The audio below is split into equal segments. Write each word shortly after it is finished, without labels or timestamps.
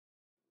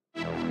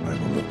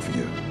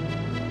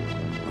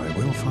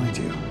will find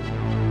you.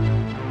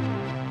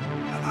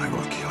 And I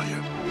will kill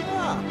you.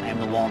 I am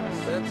the walrus.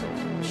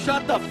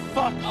 Shut the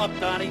fuck up,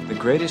 Donnie. The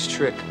greatest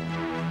trick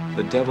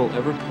the devil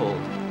ever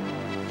pulled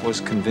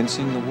was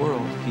convincing the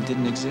world he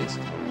didn't exist.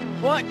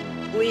 What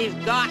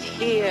we've got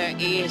here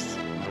is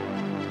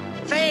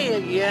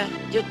failure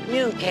to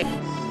communicate.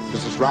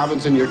 Mrs.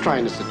 Robinson, you're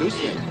trying to seduce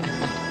me.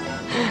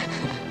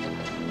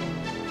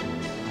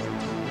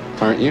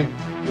 Aren't you?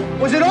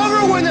 Was it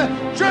over when the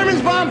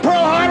Germans bombed Pearl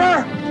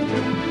Harbor?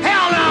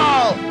 Hell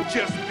no!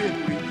 Just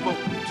been revoked.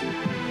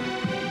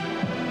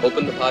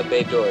 Open the pod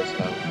bay doors,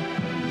 Hal.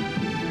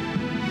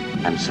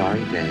 I'm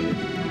sorry, Dave.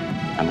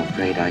 I'm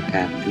afraid I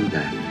can't do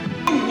that.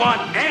 You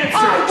want answers!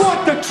 I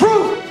want the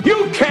truth!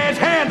 You can't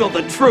handle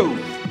the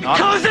truth!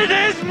 Because it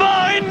is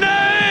my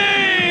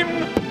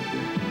name!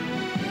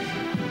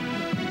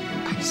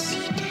 I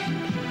see dead.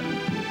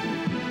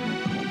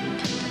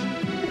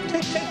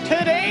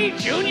 Today,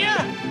 Junior?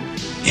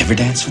 You ever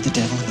dance with the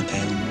devil in the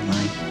pale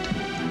moonlight?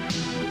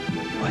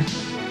 What?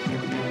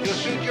 You'll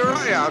shoot your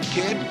eye out,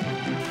 kid.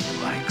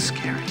 You like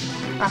scary?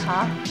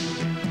 Uh-huh.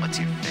 What's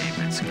your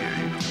favorite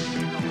scary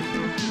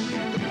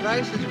movie? The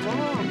price is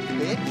wrong,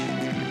 bitch.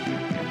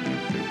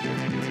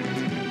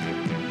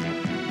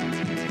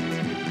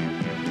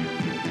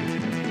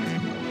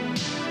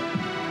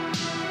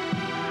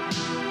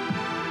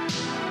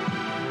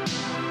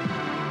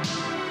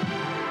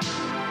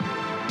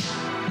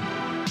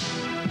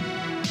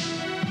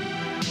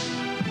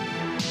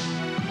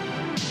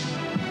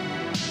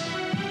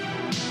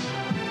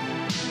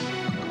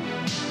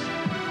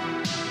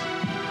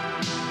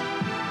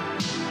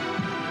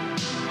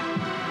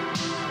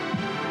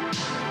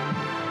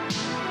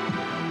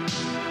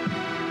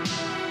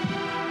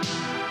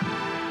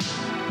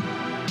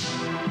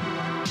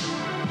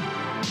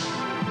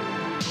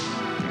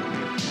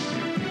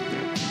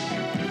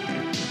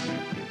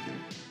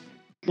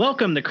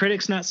 Welcome to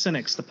Critics Not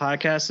Cynics, the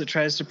podcast that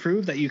tries to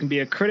prove that you can be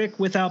a critic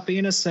without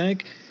being a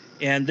cynic.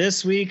 And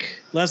this week,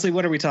 Leslie,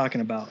 what are we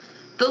talking about?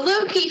 The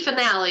Loki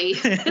finale.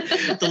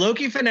 The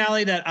Loki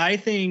finale that I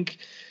think,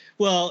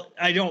 well,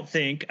 I don't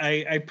think,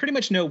 I pretty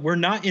much know we're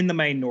not in the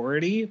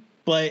minority,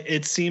 but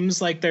it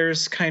seems like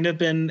there's kind of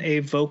been a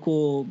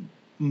vocal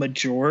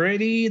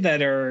majority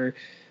that are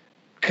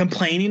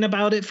complaining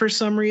about it for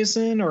some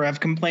reason, or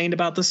have complained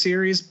about the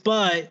series,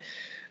 but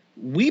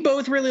we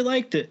both really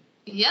liked it.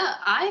 Yeah,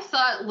 I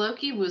thought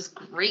Loki was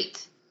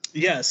great.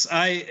 Yes,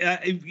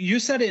 you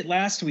said it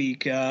last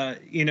week,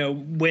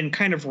 when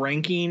kind of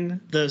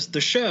ranking the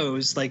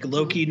shows, like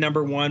Loki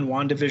number 1,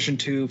 WandaVision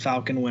 2,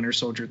 Falcon Winter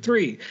Soldier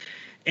 3.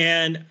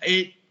 And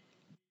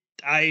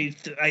I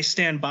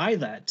stand by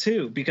that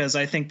too, because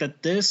I think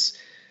that this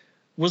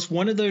was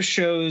one of those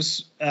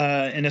shows,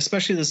 and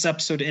especially this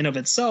episode in of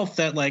itself,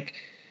 that like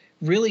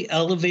really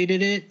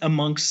elevated it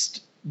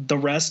amongst the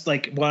rest,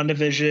 like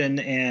WandaVision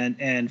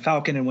and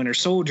Falcon and Winter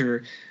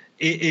Soldier.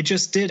 It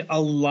just did a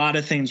lot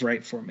of things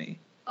right for me.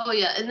 Oh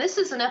yeah, and this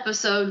is an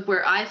episode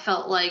where I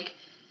felt like,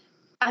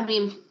 I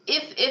mean,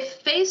 if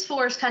Phase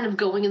 4 is kind of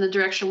going in the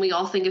direction we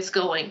all think it's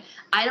going,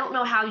 I don't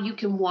know how you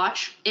can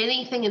watch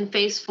anything in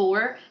Phase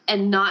 4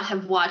 and not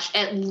have watched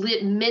at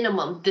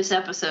minimum this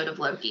episode of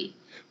Loki.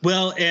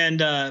 Well,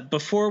 and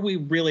before we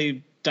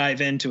really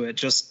dive into it,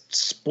 just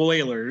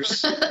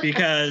spoilers,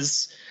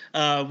 because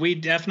we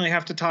definitely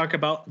have to talk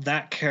about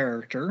that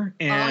character.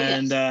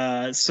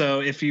 And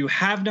so if you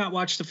have not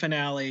watched the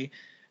finale,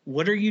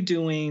 what are you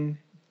doing?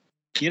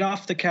 Get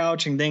off the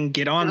couch and then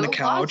get on the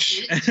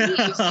couch.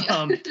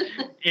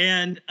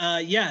 And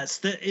yes,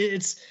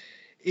 it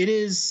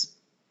is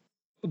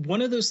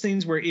one of those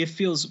things where it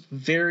feels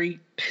very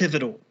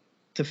pivotal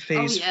to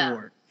Phase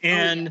 4.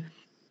 And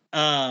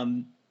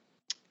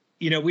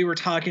we were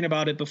talking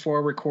about it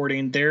before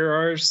recording. There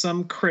are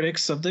some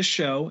critics of the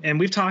show, and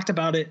we've talked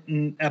about it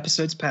in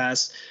episodes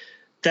past,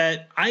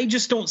 that I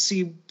just don't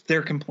see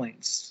their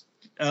complaints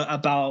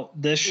about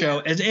this show.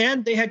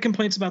 And they had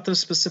complaints about this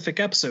specific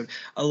episode.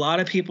 A lot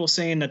of people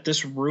saying that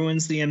this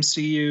ruins the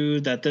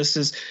MCU, that this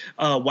is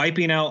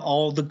wiping out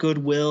all the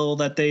goodwill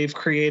that they've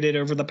created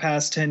over the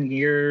past 10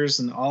 years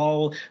and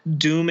all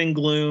doom and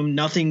gloom.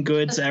 Nothing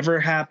good's ever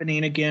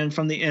happening again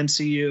from the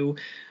MCU.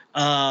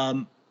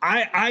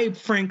 I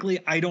frankly,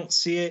 I don't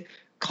see it.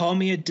 Call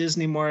me a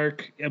Disney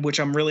mark, which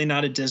I'm really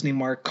not a Disney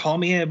mark. Call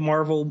me a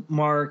Marvel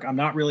mark. I'm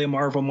not really a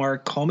Marvel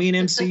mark. Call me an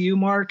MCU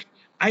mark.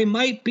 I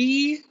might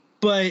be,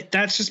 but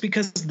that's just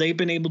because they've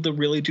been able to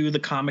really do the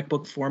comic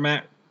book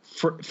format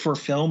for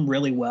film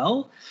really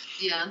well.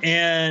 Yeah.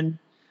 And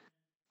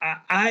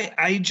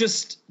I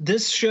just,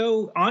 this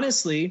show,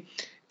 honestly,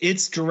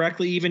 it's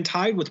directly even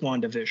tied with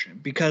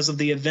WandaVision, because of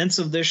the events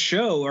of this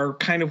show are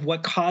kind of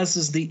what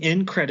causes the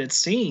end credit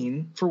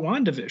scene for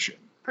WandaVision.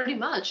 Pretty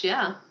much,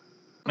 yeah.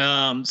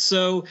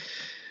 So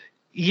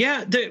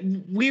yeah,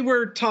 we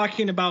were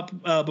talking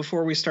about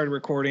before we started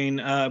recording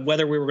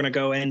whether we were going to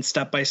go in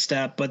step by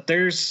step, but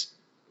there's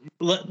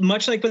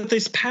much like with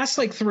these past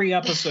like 3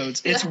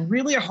 episodes, it's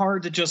really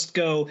hard to just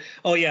go,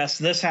 oh yes,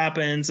 this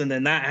happens and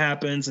then that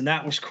happens and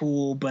that was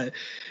cool, but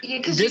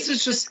this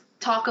is just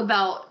talk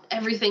about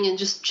everything in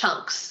just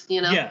chunks,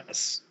 you know?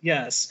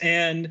 Yes.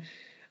 And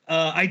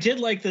I did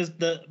like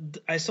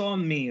I saw a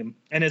meme,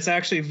 and it's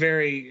actually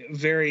very,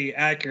 very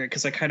accurate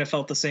because I kind of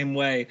felt the same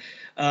way.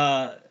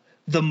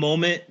 The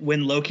moment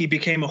when Loki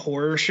became a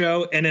horror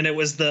show, and then it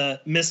was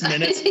the Miss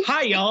Minutes,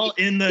 hi y'all,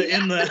 in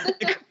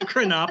the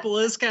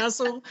Chronopolis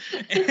castle,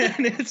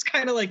 and it's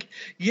kind of like,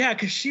 yeah,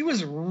 because she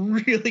was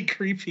really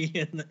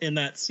creepy in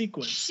that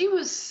sequence. She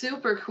was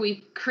super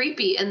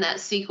creepy in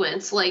that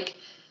sequence. Like,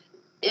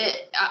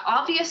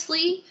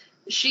 obviously,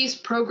 she's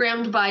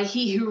programmed by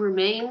He Who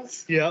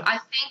Remains. Yeah, I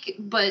think,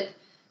 but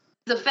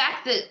the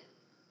fact that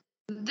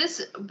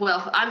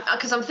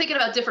I'm thinking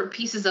about different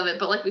pieces of it,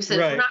 but like we said,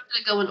 if we're not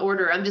going to go in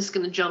order, I'm just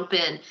going to jump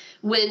in.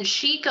 When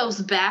she goes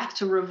back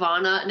to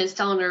Ravonna and is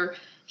telling her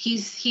he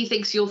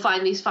thinks you'll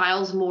find these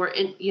files more,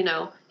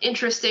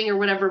 interesting or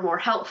whatever, more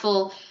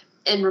helpful,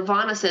 and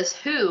Ravonna says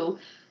who,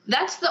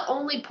 that's the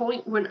only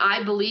point when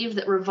I believe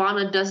that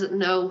Ravonna doesn't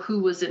know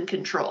who was in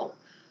control.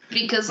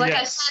 Because like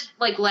I said,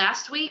 like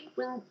last week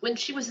when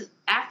she was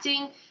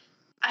acting,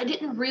 I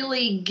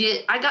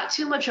got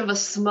too much of a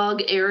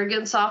smug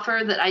arrogance off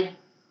her that I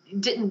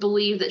didn't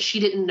believe that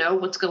she didn't know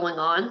what's going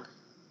on.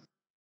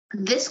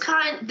 This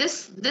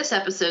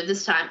episode,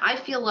 this time, I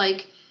feel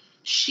like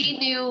she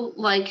knew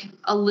like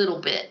a little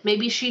bit.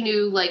 Maybe she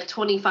knew like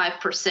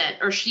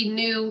 25%, or she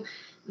knew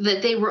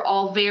that they were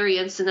all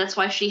variants and that's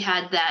why she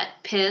had that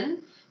pin,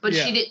 but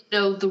she didn't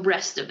know the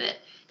rest of it.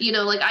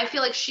 Like I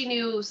feel like she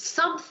knew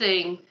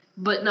something,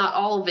 but not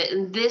all of it.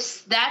 And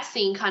that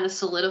scene kind of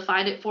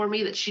solidified it for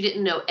me that she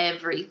didn't know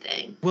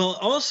everything. Well,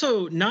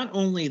 also, not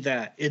only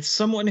that, it's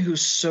someone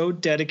who's so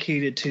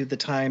dedicated to the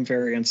Time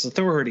Variance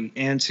Authority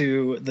and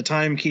to the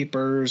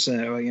Timekeepers,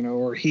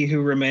 or He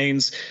Who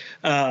Remains,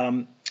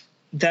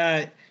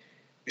 that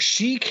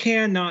she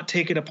cannot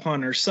take it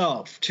upon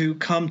herself to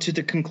come to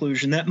the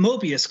conclusion that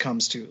Mobius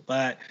comes to,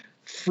 that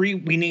we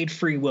need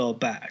free will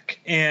back.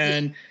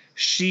 And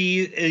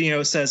she,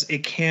 says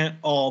it can't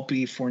all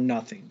be for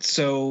nothing.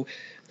 So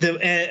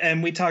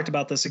and we talked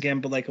about this again,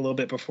 but like a little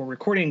bit before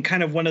recording,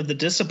 kind of one of the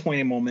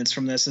disappointing moments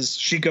from this is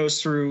she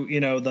goes through,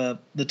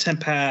 the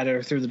temp pad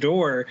or through the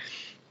door,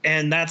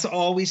 and that's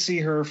all we see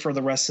her for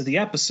the rest of the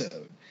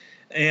episode.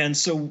 And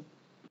so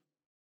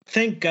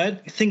thank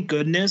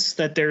goodness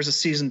that there's a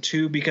season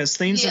 2, because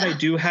things that I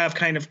do have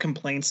kind of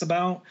complaints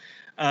about.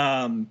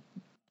 And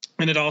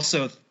it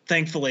also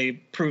thankfully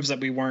proves that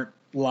we weren't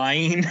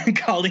lying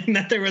calling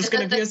that there was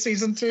going to be a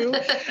season 2,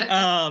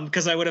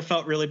 because I would have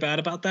felt really bad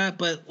about that,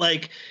 but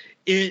like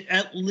it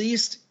at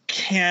least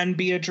can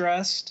be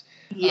addressed.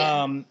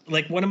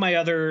 Like one of my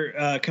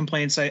other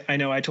complaints I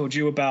know I told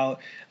you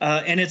about,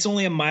 and it's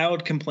only a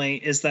mild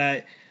complaint, is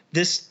that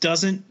this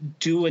doesn't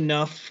do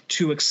enough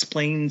to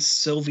explain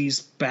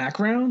Sylvie's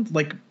background,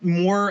 like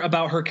more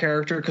about her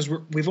character, because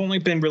we've only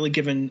been really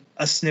given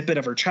a snippet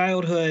of her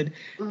childhood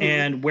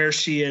and where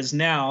she is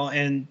now,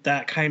 and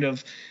that kind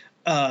of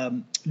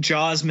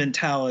Jaws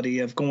mentality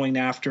of going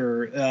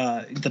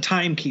after the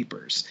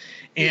Timekeepers.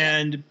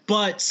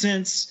 But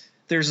since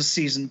there's a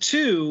season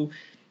 2,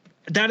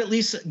 that at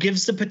least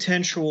gives the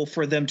potential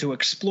for them to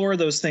explore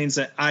those things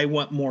that I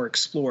want more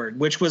explored,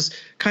 which was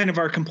kind of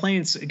our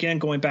complaints, again,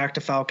 going back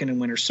to Falcon and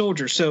Winter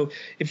Soldier. So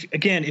if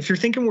you're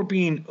thinking we're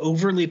being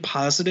overly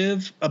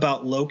positive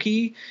about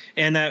Loki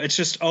and that it's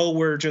just,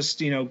 we're just,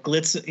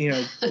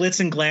 glitz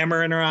and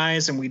glamour in our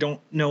eyes and we don't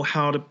know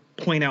how to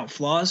point out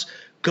flaws,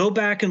 go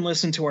back and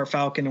listen to our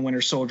Falcon and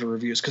Winter Soldier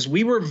reviews, because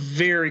we were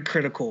very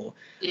critical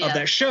of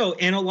that show.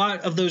 And a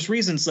lot of those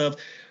reasons of,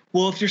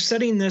 well, if you're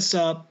setting this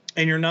up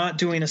and you're not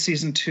doing a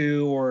season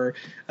 2, or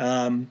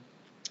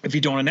if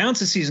you don't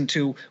announce a season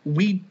 2,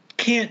 we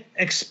can't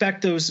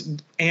expect those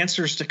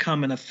answers to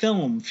come in a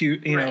film,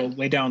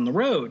 way down the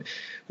road.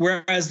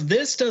 Whereas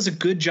this does a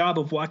good job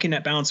of walking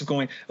that balance of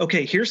going,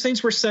 okay, here's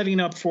things we're setting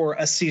up for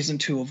a season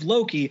 2 of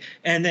Loki,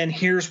 and then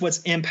here's what's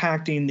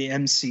impacting the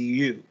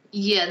MCU.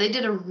 Yeah, they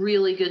did a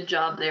really good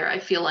job there, I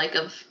feel like,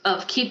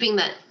 of keeping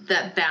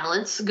that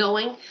balance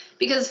going.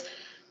 Because,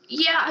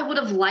 I would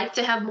have liked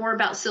to have more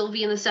about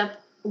Sylvie in this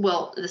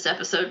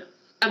episode.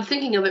 I'm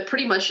thinking of it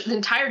pretty much the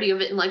entirety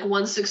of it in like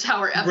one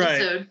 6-hour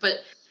episode. Right. But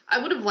I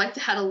would have liked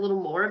to have a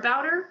little more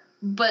about her.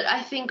 But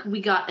I think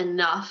we got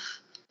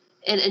enough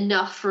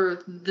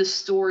for the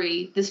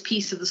story, this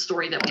piece of the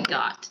story that we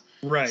got.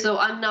 Right. So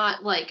I'm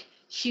not like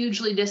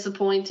hugely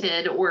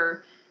disappointed,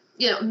 or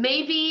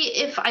maybe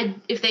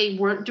if they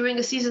weren't doing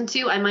a season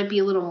 2, I might be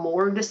a little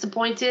more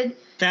disappointed.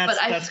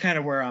 That's kind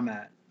of where I'm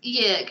at.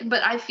 Yeah,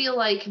 but I feel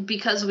like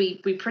because we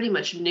pretty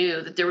much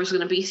knew that there was going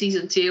to be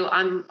season 2,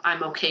 I'm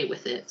okay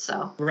with it.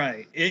 So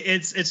right,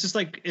 it's just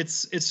like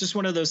it's just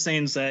one of those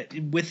things that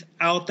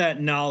without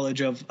that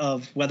knowledge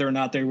of whether or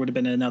not there would have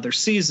been another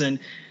season,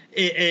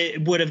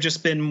 it would have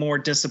just been more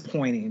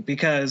disappointing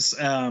because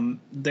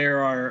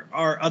there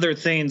are other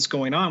things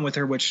going on with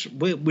her, which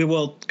we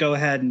will go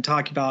ahead and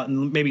talk about.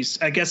 And maybe,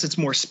 I guess it's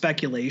more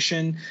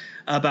speculation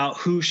about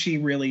who she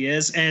really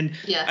is. And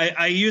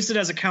I use it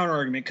as a counter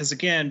argument because,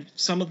 again,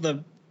 some of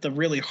the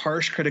really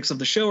harsh critics of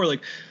the show are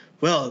like,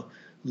 well,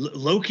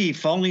 Loki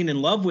falling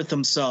in love with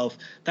himself,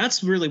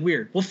 that's really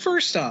weird. Well,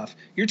 first off,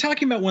 you're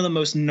talking about one of the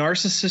most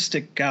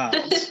narcissistic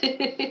guys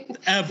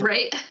ever.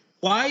 Right?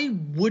 Why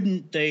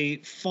wouldn't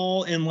they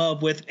fall in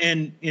love with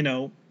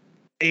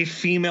a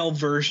female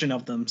version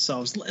of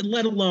themselves,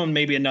 let alone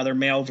maybe another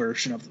male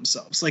version of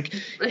themselves? Like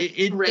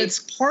it's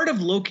part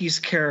of Loki's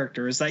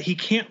character is that he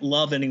can't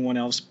love anyone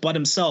else but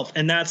himself.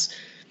 And that's,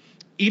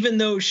 even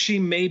though she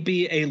may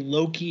be a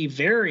Loki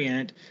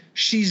variant,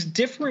 she's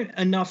different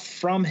enough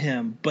from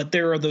him, but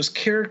there are those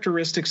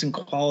characteristics and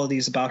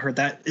qualities about her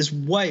that is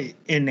what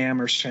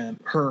enamors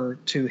her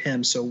to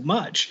him so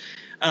much.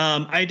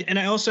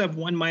 I also have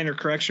one minor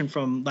correction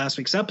from last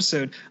week's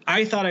episode.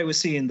 I thought I was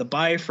seeing the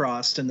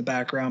Bifrost in the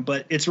background,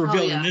 but it's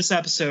revealed in this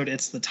episode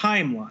it's the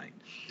timeline.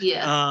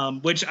 Yeah.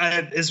 Which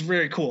is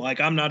very cool. Like,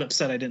 I'm not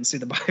upset I didn't see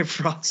the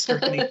Bifrost or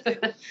anything.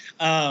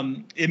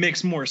 It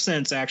makes more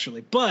sense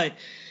actually. But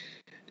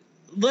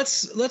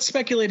let's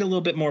speculate a little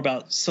bit more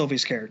about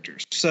Sylvie's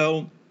characters.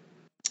 So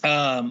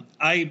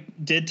I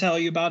did tell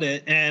you about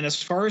it, and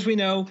as far as we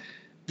know,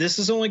 this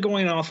is only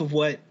going off of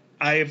what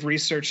I have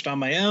researched on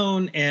my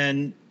own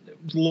and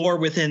lore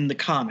within the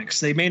comics.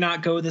 They may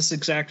not go this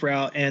exact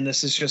route, and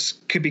this is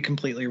just could be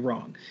completely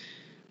wrong.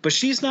 But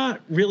she's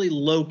not really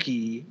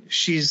Loki.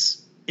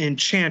 She's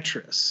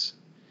Enchantress.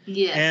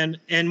 Yeah.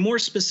 And more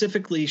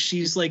specifically,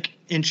 she's like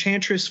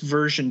Enchantress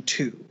version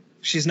 2.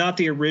 She's not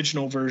the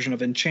original version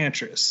of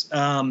Enchantress.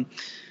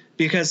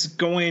 Because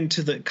going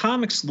to the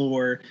comics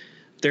lore,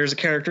 there's a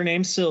character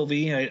named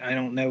Sylvie. I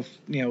don't know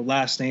if,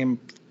 last name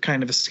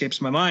kind of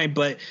escapes my mind,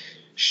 but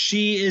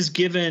she is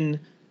given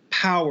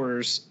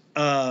powers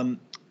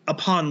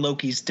upon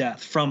Loki's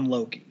death from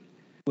Loki,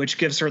 which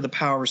gives her the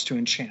powers to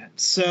enchant.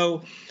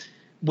 So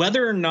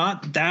whether or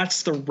not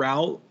that's the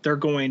route they're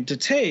going to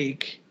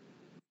take,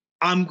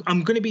 I'm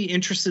going to be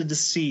interested to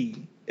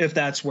see if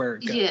that's where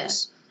it goes. Yeah.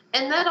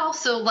 And that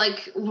also,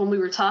 like, when we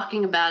were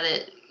talking about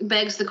it,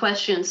 begs the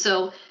question,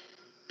 so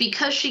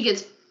because she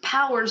gets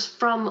powers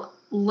from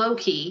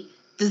Loki,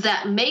 does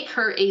that make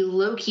her a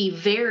Loki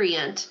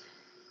variant,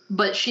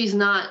 but she's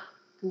not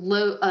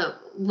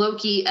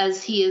Loki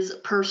as he is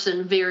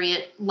person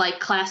variant, like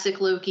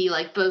classic Loki,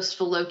 like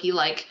boastful Loki,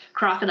 like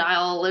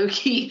crocodile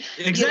Loki?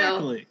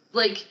 Exactly.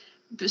 Like,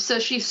 so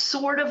she's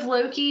sort of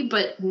Loki,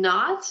 but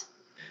not?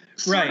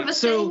 Right.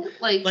 So,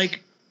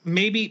 like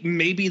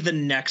maybe the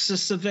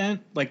Nexus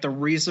event, like the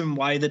reason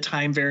why the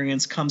time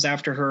variance comes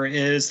after her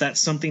is that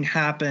something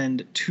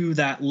happened to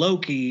that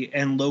Loki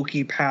and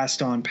Loki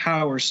passed on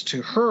powers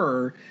to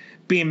her,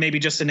 being maybe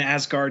just an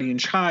Asgardian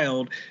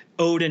child,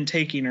 Odin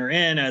taking her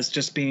in as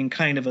just being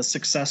kind of a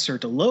successor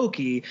to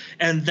Loki.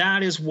 And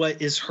that is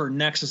what is her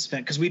Nexus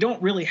event, because we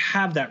don't really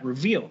have that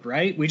revealed,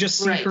 right? We just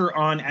see her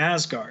on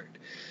Asgard.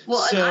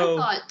 Well, and I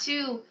thought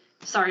too,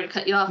 sorry to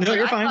cut you off. No,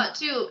 you're fine. I thought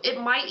too, it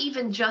might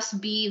even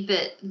just be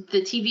that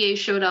the TVA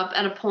showed up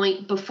at a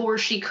point before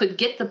she could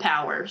get the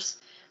powers.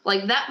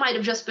 Like, that might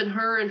have just been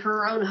her in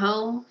her own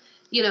home,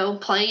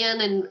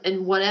 playing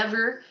and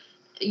whatever,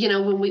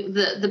 when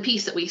the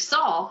piece that we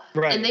saw.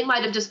 Right. And they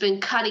might have just been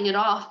cutting it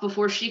off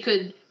before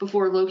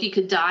Loki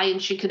could die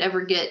and she could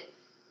ever get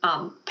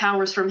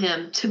powers from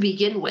him to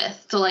begin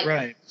with,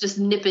 to just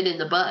nip it in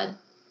the bud.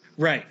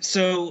 Right.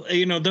 So,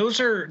 those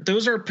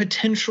are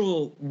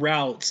potential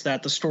routes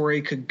that the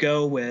story could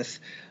go with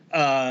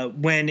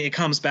when it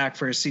comes back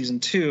for season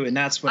 2. And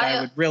that's what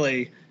I would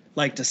really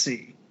like to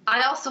see.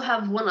 I also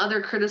have one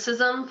other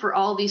criticism for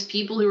all these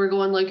people who are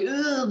going like,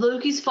 ugh,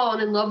 Loki's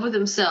fallen in love with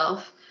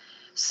himself.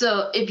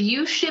 So if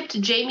you shipped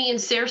Jaime and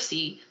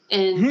Cersei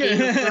in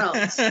Game of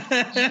Thrones,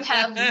 you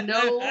have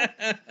no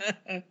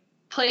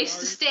place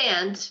to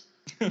stand.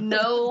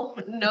 No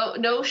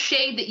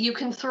shade that you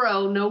can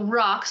throw, no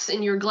rocks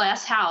in your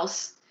glass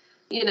house,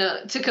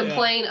 to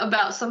complain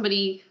about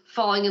somebody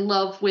falling in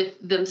love with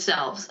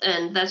themselves.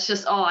 And that's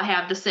just all I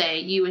have to say,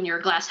 you and your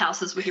glass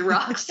houses with your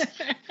rocks.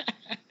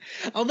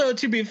 Although,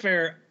 to be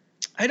fair,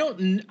 I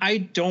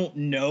don't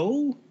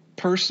know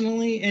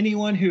personally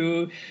anyone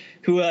who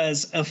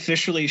has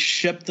officially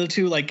shipped the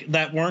two, like,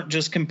 that weren't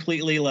just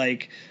completely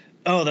like,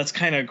 oh, that's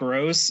kind of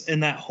gross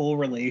in that whole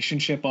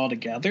relationship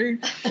altogether.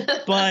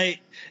 But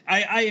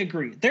I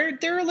agree. There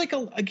are like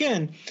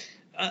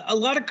a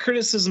lot of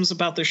criticisms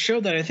about the show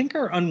that I think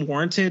are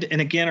unwarranted,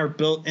 and again are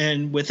built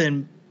in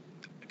within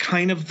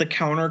kind of the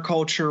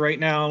counterculture right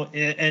now,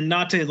 and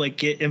not to like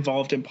get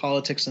involved in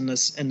politics in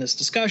this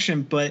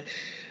discussion, but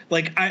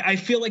like I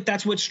feel like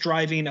that's what's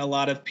driving a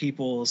lot of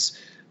people's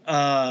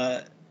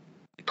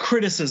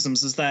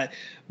criticisms, is that,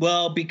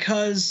 well,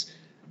 because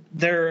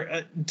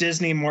they're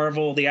Disney,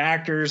 Marvel, the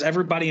actors,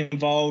 everybody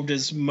involved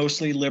is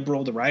mostly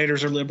liberal. The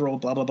writers are liberal,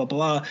 blah, blah, blah,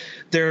 blah.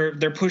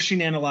 They're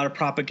pushing in a lot of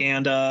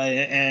propaganda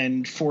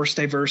and forced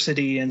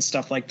diversity and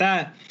stuff like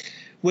that,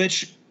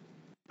 which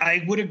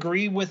I would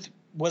agree with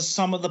was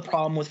some of the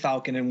problem with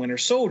Falcon and Winter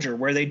Soldier,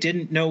 where they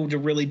didn't know to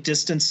really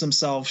distance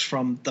themselves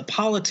from the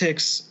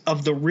politics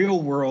of the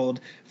real world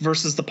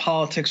versus the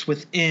politics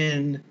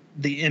within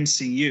the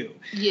MCU.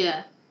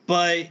 Yeah.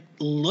 But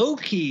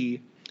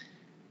Loki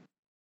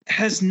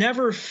has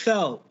never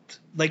felt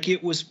like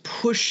it was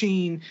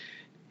pushing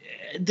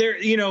there.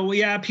 You know,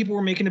 yeah, people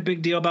were making a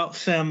big deal about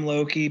Femme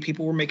Loki.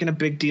 People were making a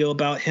big deal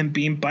about him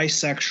being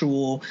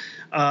bisexual.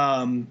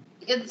 To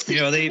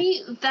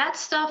me, that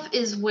stuff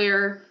is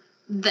where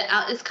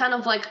it's kind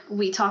of like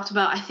we talked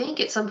about, I think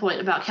at some point,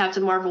 about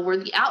Captain Marvel, where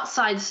the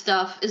outside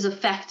stuff is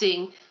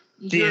affecting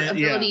your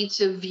ability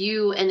to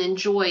view and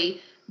enjoy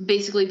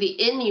basically the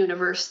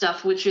in-universe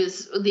stuff, which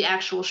is the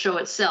actual show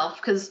itself.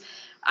 Because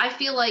I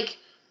feel like,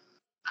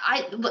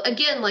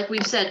 like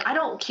we've said, I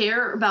don't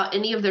care about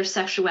any of their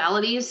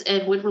sexualities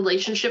and what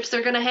relationships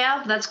they're going to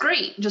have. That's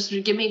great. Just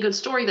give me a good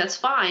story. That's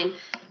fine.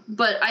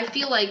 But I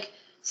feel like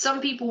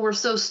some people were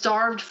so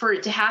starved for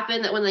it to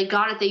happen that when they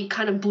got it, they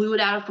kind of blew it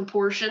out of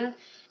proportion.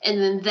 And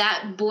then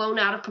that blown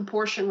out of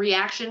proportion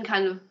reaction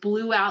kind of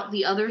blew out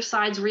the other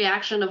side's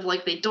reaction of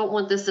like, they don't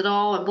want this at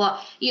all and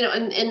blah, you know,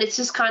 and it's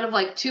just kind of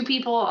like two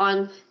people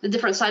on the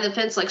different side of the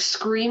fence, like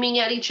screaming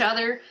at each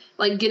other,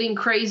 like getting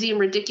crazy and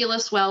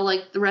ridiculous. While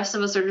like the rest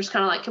of us are just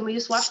kind of like, can we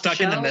just watch stuck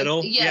the show? In the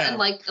middle? Like, yeah. And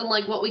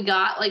like what we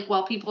got, like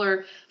while people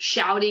are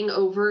shouting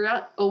over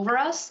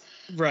us.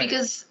 Right.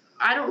 Because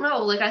I don't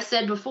know, like I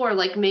said before,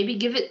 like maybe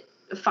give it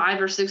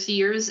 5 or 6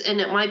 years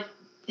and it might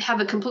have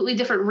a completely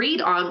different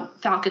read on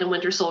Falcon and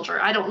Winter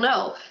Soldier. I don't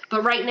know.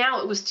 But right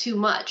now it was too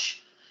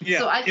much. Yeah,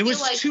 so I it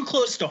was like, too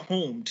close to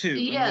home, too,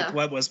 with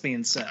what was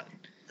being said.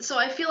 So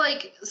I feel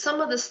like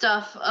some of the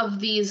stuff of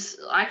these,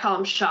 I call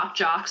them shock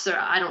jocks, or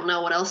I don't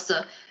know what else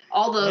to,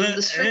 all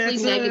the strictly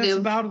negative. It's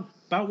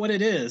about what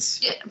it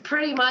is. Yeah,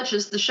 pretty much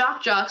is the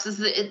shock jocks is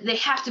that they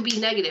have to be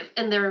negative,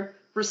 and their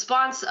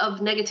response of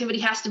negativity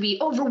has to be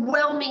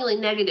overwhelmingly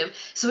negative,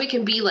 so it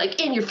can be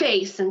like in your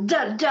face and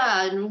da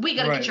da, and we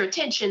gotta get your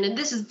attention, and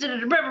this is da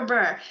da da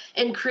da,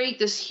 and create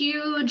this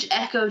huge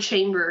echo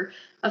chamber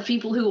of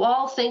people who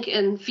all think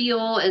and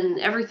feel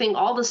and everything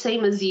all the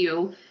same as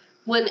you,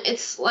 when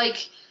it's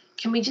like,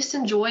 can we just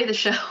enjoy the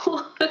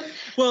show?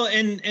 Well,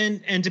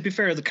 and to be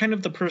fair, the kind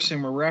of the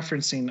person we're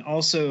referencing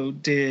also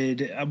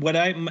did what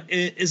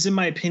is, in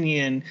my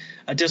opinion,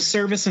 a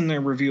disservice in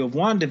their review of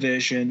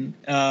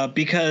WandaVision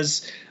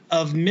because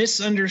of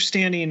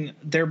misunderstanding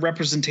their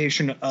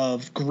representation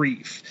of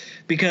grief.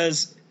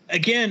 Because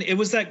again, it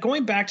was that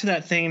going back to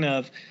that thing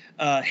of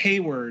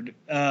Hayward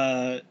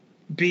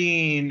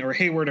being, or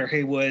Hayward or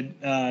Haywood,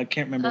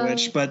 can't remember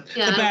which, but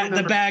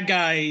the bad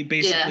guy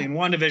basically in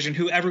WandaVision,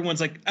 who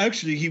everyone's like,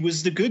 actually he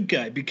was the good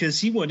guy because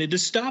he wanted to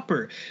stop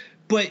her.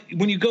 But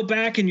when you go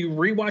back and you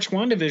rewatch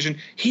WandaVision,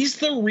 he's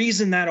the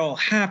reason that all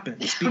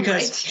happens,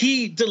 because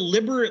he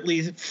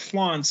deliberately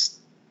flaunts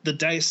the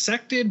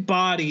dissected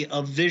body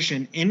of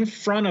Vision in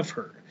front of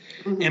her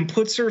and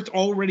puts her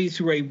already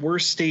through a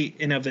worse state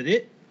and of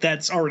it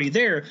that's already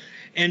there.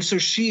 And so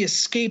she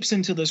escapes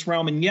into this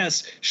realm, and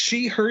yes,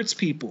 she hurts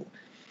people.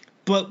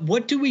 But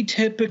what do we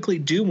typically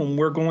do when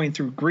we're going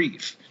through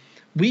grief?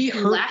 We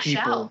hurt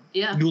people.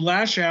 Yeah. You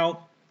lash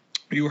out.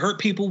 You hurt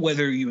people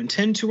whether you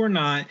intend to or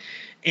not.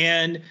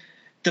 And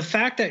the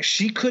fact that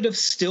she could have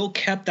still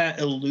kept that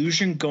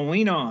illusion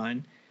going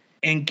on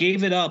and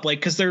gave it up, like,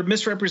 because they're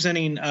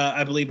misrepresenting,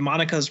 I believe,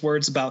 Monica's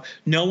words about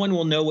no one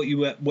will know what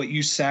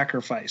you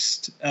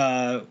sacrificed.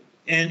 And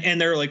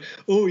they're like,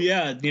 oh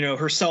yeah, you know,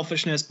 her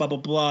selfishness, blah blah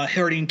blah,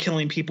 hurting,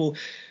 killing people.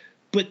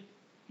 But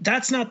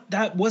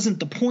that wasn't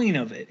the point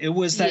of it. It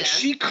was that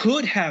she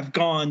could have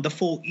gone the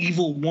full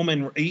evil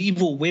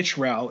witch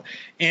route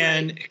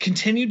and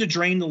continued to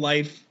drain the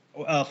life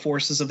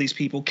forces of these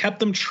people, kept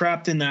them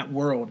trapped in that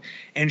world,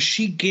 and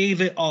she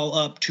gave it all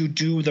up to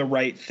do the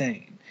right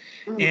thing.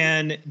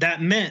 And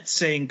that meant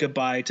saying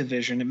goodbye to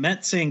Vision. It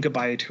meant saying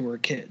goodbye to her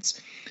kids.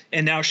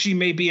 And now she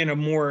may be in a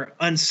more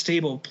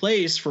unstable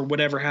place for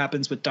whatever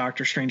happens with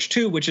Doctor Strange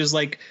 2, which is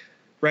like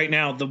right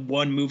now the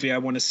one movie I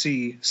want to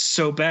see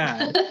so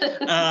bad.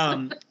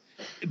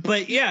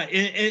 But yeah,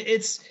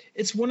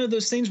 it's one of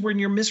those things where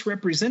you're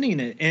misrepresenting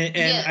it.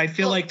 And I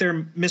feel like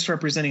they're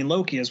misrepresenting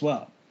Loki as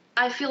well.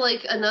 I feel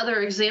like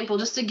another example,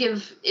 just to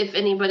give, if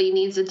anybody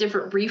needs a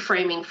different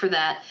reframing for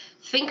that,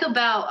 think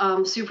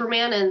about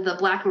Superman and the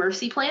Black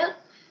Mercy plant.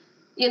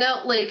 You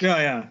know, like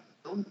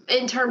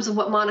in terms of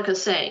what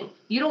Monica's saying,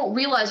 you don't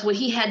realize what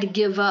he had to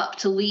give up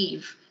to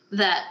leave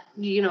that,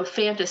 you know,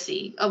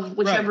 fantasy of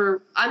whichever.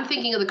 Right. I'm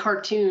thinking of the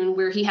cartoon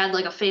where he had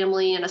like a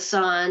family and a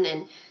son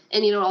and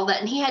you know all that,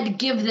 and he had to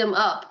give them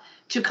up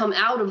to come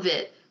out of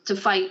it to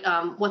fight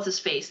what's his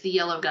face, the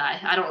yellow guy.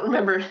 I don't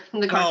remember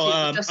the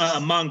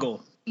cartoon.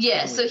 Mongol.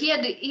 Yeah, so he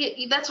had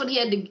to. That's what he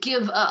had to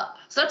give up.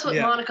 So that's what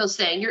Monica's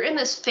saying. You're in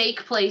this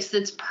fake place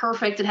that's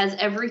perfect. It has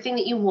everything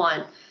that you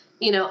want,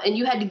 you know, and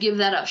you had to give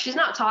that up. She's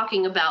not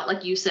talking about,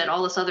 like you said,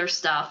 all this other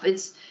stuff.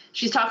 It's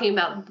she's talking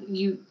about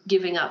you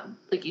giving up,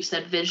 like you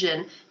said,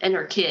 Vision and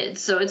her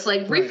kids. So it's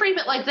like, reframe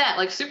it like that.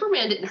 Like,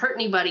 Superman didn't hurt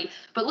anybody,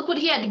 but look what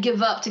he had to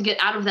give up to get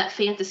out of that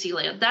fantasy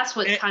land. That's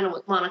what kind of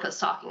what Monica's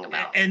talking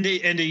about. And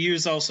to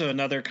use also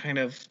another kind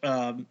of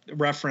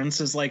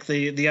reference is like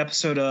the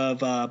episode of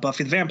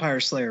Buffy the Vampire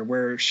Slayer,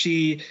 where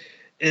she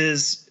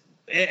is,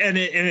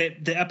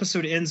 the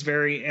episode ends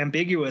very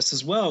ambiguous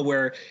as well,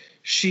 where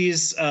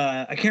she's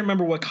I can't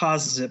remember what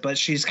causes it, but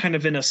she's kind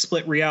of in a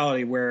split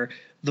reality where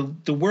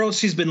the world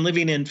she's been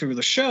living in through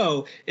the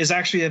show is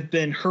actually have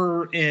been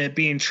her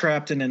being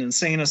trapped in an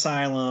insane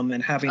asylum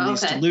and having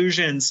these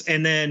delusions,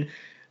 and then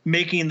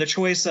making the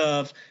choice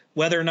of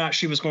whether or not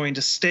she was going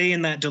to stay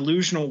in that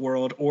delusional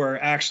world or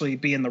actually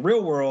be in the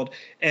real world.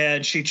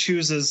 And she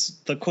chooses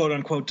the quote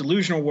unquote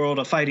delusional world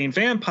of fighting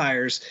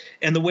vampires.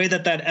 And the way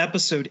that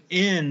episode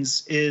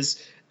ends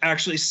is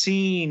actually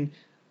seeing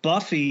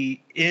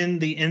Buffy in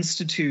the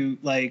Institute,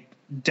 like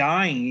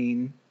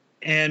dying,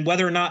 and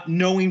whether or not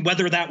knowing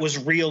whether that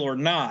was real or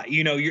not,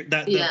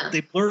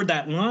 they blurred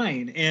that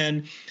line.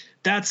 And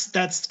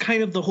that's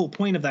kind of the whole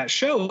point of that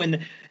show.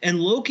 And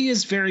Loki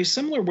is very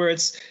similar, where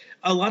it's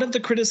a lot of the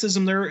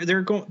criticism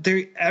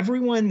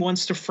everyone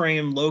wants to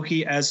frame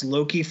Loki as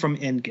Loki from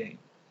Endgame,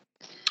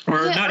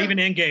 or not even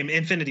Endgame,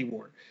 Infinity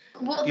War.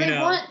 Well,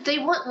 they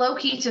want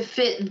Loki to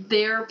fit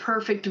their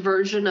perfect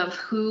version of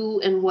who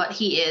and what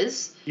he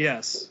is.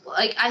 Yes.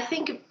 Like, I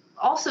think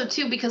also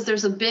too, because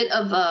there's a bit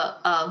of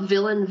a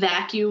villain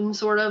vacuum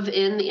sort of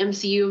in the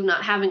MCU of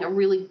not having a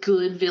really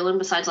good villain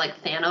besides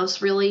like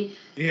Thanos, really.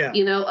 Yeah.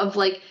 Of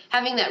like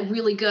having that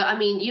really good. I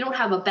mean, you don't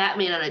have a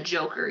Batman and a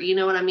Joker. You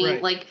know what I mean?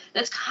 Right. Like,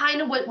 that's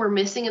kind of what we're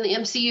missing in the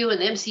MCU, and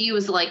the MCU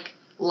is like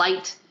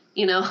light.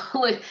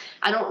 Like,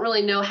 I don't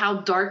really know how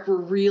dark we're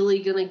really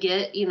gonna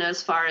get.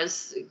 As far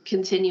as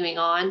continuing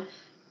on.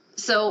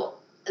 So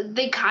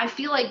I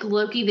feel like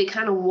Loki, they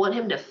kind of want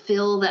him to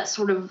fill that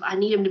sort of, I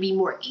need him to be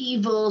more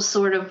evil,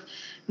 sort of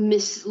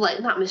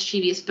not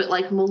mischievous, but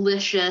like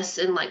malicious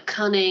and like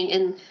cunning,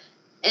 and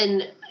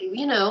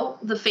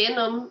the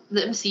fandom,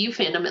 the MCU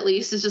fandom at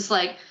least, is just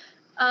like,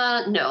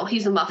 no,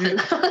 he's a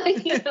muffin.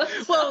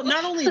 Well,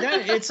 not only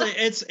that,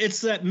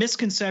 it's that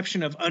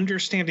misconception of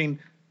understanding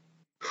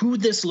who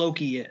this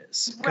Loki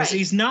is, because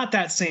he's not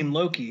that same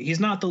Loki. He's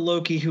not the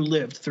Loki who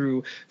lived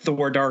through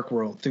Thor: Dark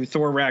World, through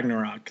Thor: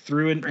 Ragnarok,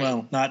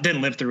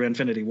 didn't live through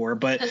Infinity War,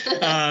 but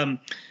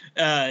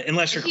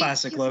unless you're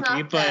classic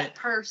Loki, but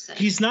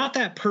he's not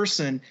that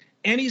person.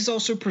 And he's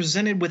also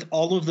presented with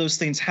all of those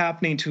things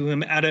happening to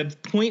him at a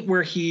point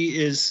where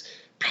he is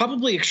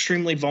probably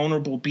extremely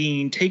vulnerable,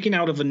 being taken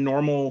out of a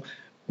normal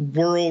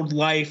world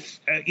life,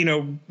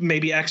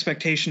 maybe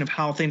expectation of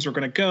how things were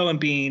going to go, and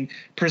being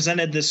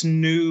presented this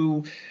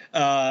new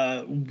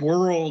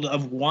world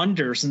of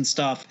wonders and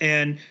stuff.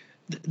 And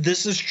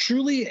this is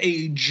truly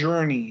a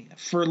journey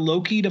for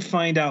Loki to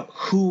find out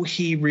who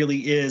he really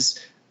is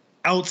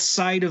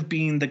outside of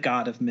being the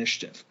god of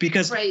mischief.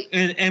 Because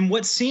and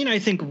what's seen, I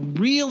think,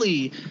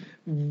 really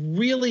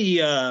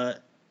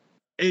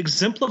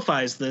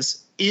exemplifies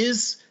this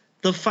is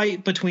the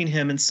fight between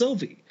him and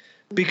Sylvie.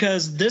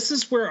 Because this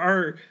is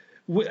where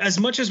as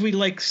much as we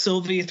like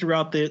Sylvie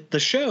throughout the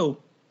show,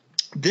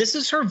 this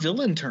is her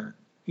villain turn.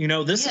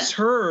 This is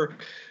her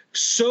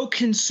so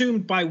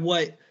consumed by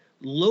what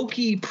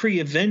Loki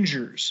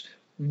pre-Avengers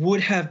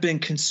would have been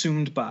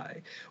consumed by,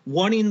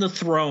 wanting the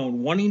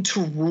throne, wanting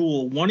to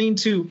rule, wanting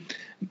to,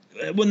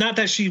 well, not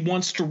that she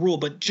wants to rule,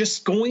 but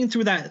just going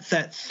through that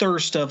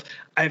thirst of,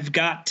 I've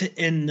got to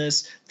end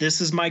this.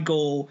 This is my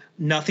goal.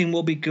 Nothing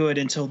will be good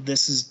until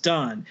this is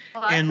done.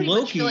 Well, and I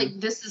Loki, feel like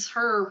this is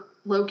her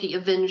Loki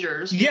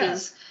Avengers.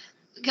 Because,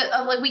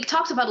 like we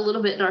talked about a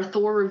little bit in our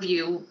Thor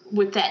review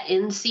with that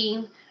end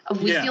scene.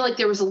 We feel like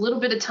there was a little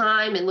bit of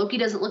time and Loki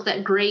doesn't look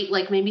that great.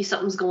 Like maybe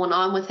something's going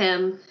on with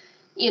him.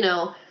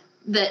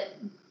 That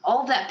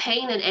all that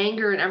pain and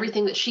anger and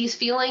everything that she's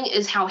feeling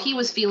is how he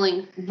was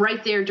feeling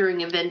right there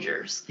during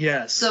Avengers.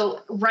 Yes.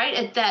 So right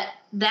at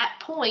that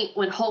point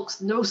when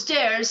Hulk's no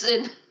stairs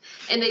and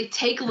they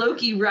take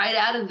Loki right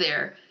out of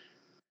there,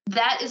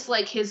 that is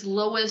like his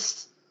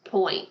lowest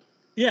point.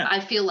 Yeah. I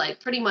feel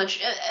like pretty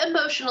much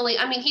emotionally.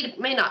 I mean, he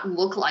may not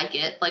look like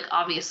it, like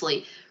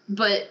obviously,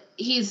 but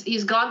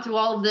he's gone through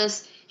all of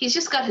this. He's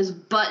just got his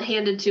butt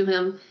handed to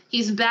him.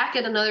 He's back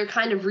at another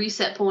kind of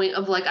reset point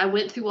of like, I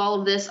went through all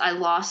of this. I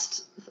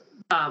lost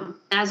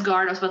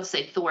Asgard. I was about to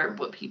say Thor,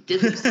 but he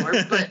did lose Thor.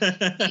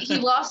 But he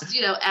lost,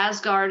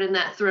 Asgard and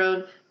that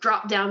throne,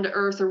 dropped down to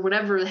Earth or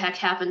whatever the heck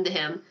happened to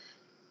him.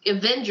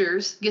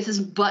 Avengers gets his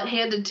butt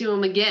handed to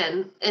him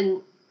again.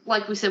 And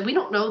like we said, we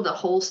don't know the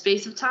whole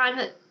space of time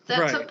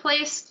that took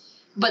place.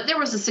 But there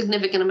was a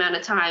significant amount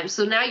of time.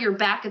 So now you're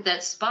back at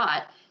that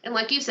spot. And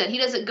like you said, he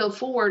doesn't go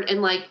forward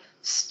and like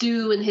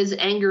stew in his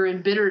anger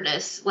and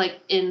bitterness like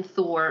in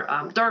Thor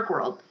Dark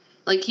World.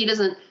 Like he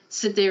doesn't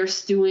sit there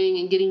stewing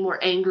and getting more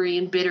angry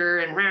and bitter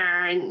and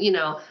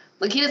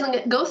like he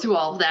doesn't go through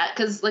all of that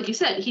because like you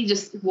said, he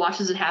just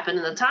watches it happen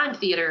in the time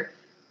theater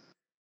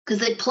because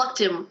they plucked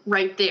him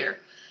right there.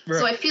 Right.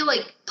 So I feel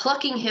like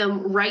plucking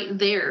him right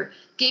there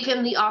gave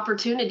him the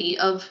opportunity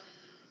of,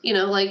 you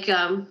know, like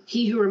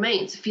He Who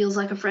Remains feels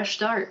like a fresh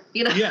start,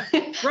 you know? Yeah,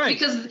 right.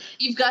 Because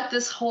you've got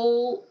this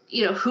whole,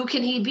 you know, who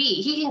can he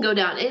be? He can go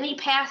down any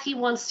path he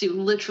wants to,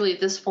 literally, at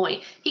this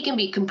point. He can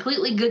be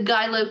completely good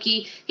guy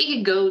Loki. He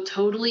could go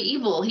totally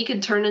evil. He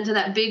could turn into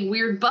that big,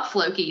 weird buff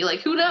Loki.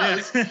 Like, who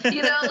knows?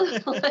 You know?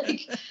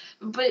 Like,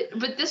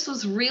 but this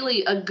was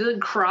really a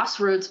good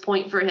crossroads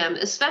point for him,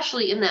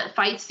 especially in that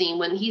fight scene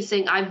when he's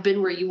saying, I've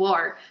been where you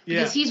are.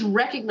 Because he's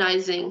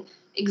recognizing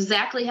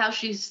exactly how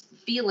she's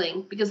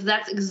feeling, because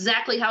that's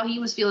exactly how he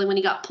was feeling when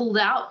he got pulled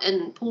out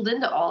and pulled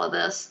into all of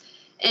this.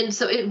 And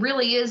so it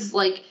really is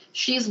like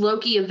she's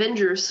Loki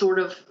Avengers sort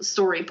of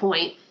story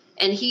point,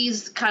 and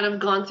he's kind of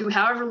gone through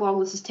however long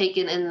this has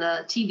taken in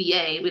the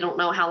TVA. We don't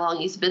know how long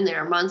he's been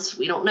there, months,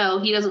 we don't know.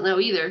 He doesn't know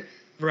either.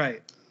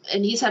 Right.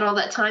 And he's had all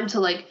that time to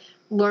like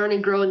learn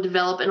and grow and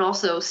develop, and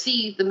also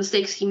see the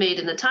mistakes he made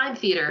in the time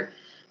theater.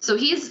 So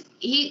he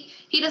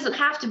doesn't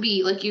have to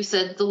be, like you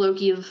said, the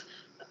Loki of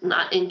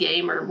not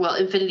Endgame or, well,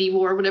 Infinity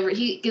War or whatever.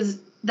 Because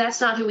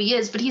that's not who he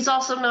is. But he's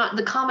also not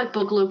the comic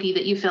book Loki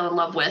that you fell in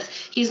love with.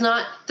 He's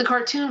not the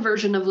cartoon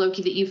version of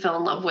Loki that you fell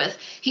in love with.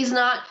 He's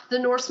not the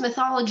Norse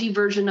mythology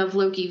version of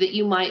Loki that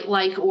you might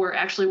like or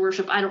actually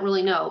worship. I don't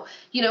really know.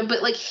 You know,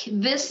 but like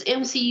this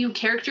MCU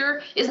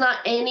character is not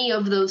any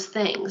of those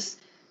things.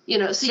 You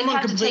know, so Someone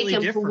you have to take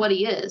him different. For what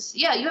he is.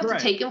 Yeah, you have right.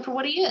 to take him for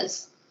what he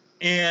is.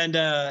 And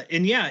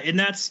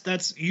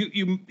that's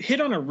you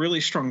hit on a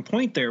really strong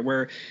point there,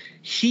 where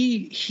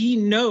he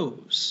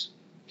knows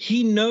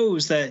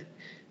that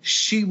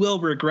she will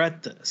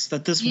regret this,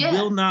 that this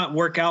will not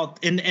work out,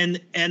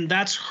 and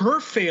that's her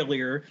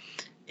failure.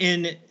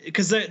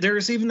 Because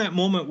there's even that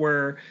moment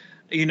where,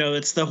 you know,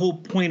 it's the whole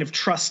point of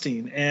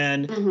trusting,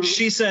 and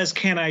she says,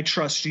 "Can I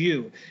trust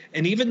you?"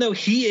 And even though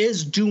he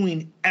is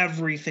doing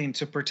everything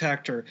to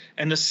protect her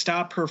and to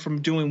stop her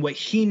from doing what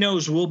he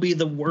knows will be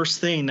the worst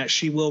thing that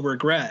she will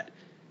regret,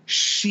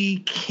 she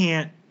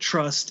can't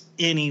trust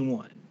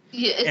anyone.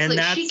 Yeah, it's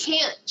like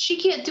she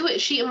can't do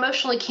it. She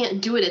emotionally can't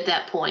do it at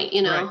that point,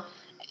 you know. Right.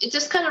 It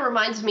just kind of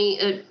reminds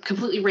me,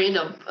 completely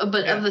random,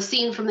 but of the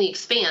scene from The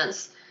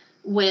Expanse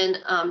when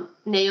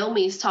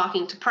Naomi's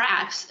talking to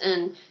Prax,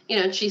 and, you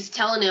know, she's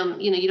telling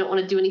him, you know, you don't want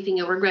to do anything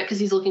you'll regret, because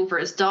he's looking for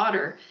his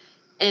daughter.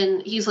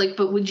 And he's like,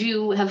 but would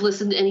you have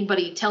listened to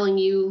anybody telling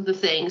you the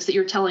things that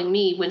you're telling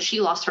me when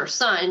she lost her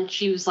son?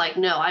 She was like,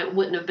 no, I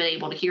wouldn't have been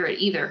able to hear it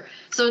either.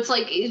 So it's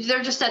like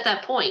they're just at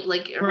that point,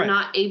 like we're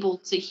not able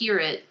to hear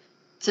it,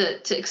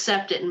 to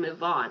accept it and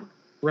move on.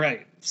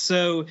 Right.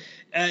 So,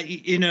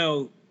 you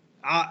know,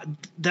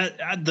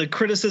 the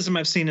criticism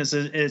I've seen is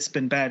it's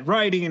been bad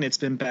writing, it's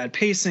been bad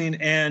pacing,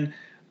 and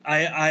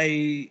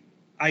I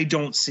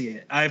don't see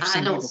it. I've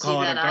seen people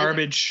call it a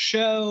garbage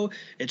show.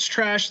 It's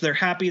trash. They're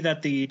happy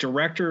that the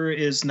director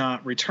is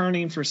not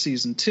returning for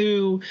season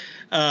 2,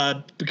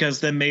 because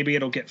then maybe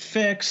it'll get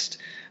fixed.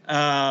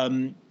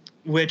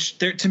 Which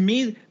to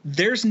me,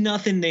 there's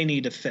nothing they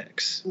need to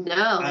fix.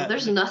 No,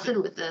 there's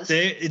nothing with this.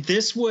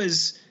 This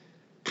was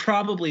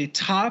probably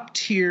top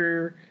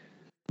tier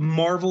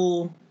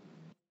Marvel.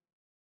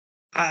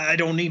 I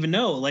don't even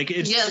know. Like,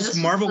 it's just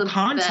Marvel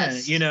content,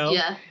 best. You know?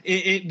 Yeah.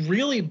 It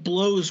really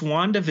blows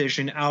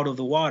WandaVision out of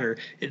the water.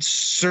 It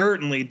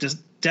certainly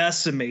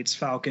decimates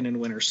Falcon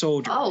and Winter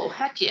Soldier. Oh,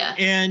 heck yeah.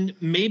 And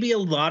maybe a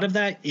lot of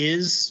that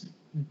is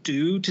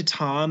due to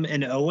Tom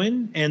and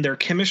Owen and their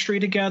chemistry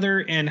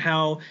together, and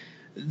how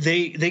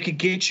they could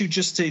get you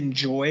just to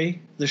enjoy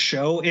the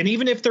show. And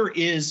even if there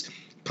is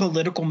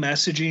political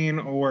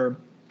messaging or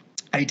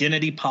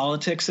identity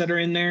politics that are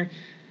in there,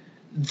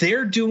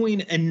 they're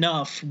doing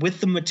enough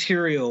with the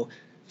material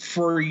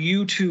for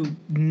you to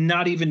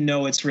not even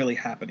know it's really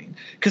happening.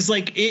 Because,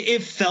 like,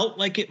 it felt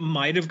like it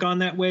might have gone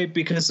that way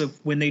because of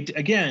when they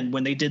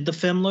did the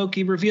Femme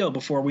Loki reveal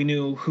before we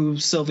knew who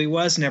Sylvie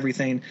was and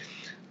everything.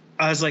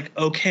 I was like,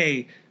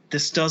 okay,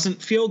 this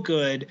doesn't feel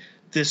good.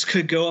 This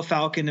could go a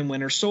Falcon and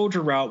Winter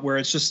Soldier route where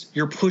it's just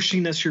you're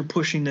pushing this. Yeah,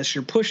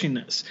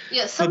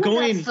 some of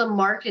that's the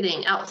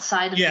marketing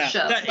outside of the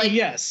show.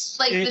 Yes.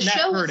 Like, the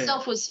show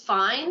itself was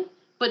fine,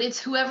 but it's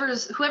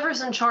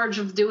whoever's in charge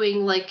of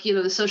doing, like, you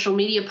know, the social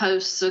media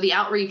posts or the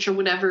outreach or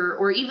whatever,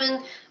 or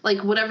even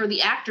like whatever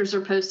the actors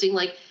are posting,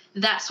 like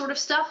that sort of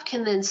stuff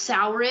can then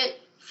sour it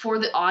for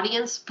the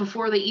audience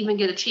before they even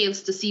get a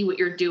chance to see what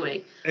you're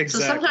doing.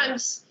 Exactly.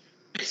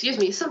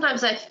 So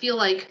sometimes I feel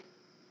like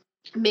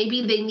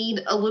maybe they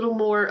need a little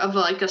more of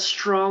a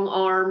strong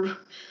arm,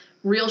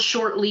 real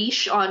short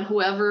leash on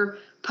whoever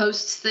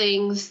posts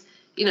things,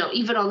 you know,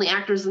 even on the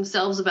actors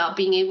themselves, about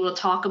being able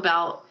to talk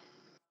about,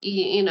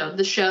 you know,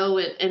 the show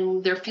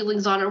and their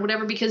feelings on it or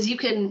whatever, because you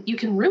can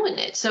ruin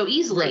it so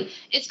easily. Right.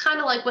 It's kind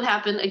of like what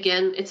happened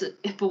again.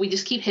 But we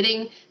just keep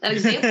hitting that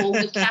example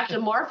with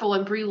Captain Marvel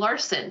and Brie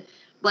Larson.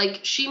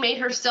 Like, she made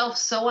herself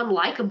so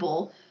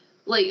unlikable.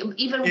 Like,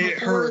 even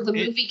before the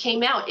movie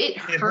came out, it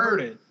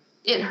hurt.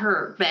 It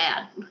hurt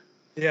bad.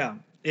 Yeah,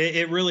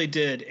 it really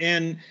did.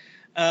 And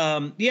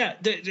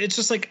it's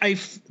just like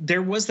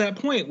there was that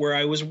point where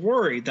I was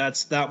worried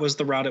that was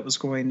the route it was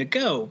going to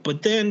go.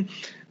 But then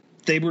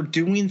they were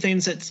doing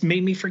things that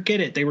made me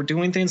forget it. They were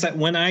doing things that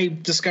when I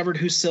discovered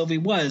who Sylvie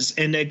was,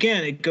 and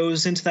again, it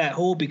goes into that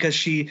whole because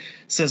she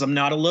says, I'm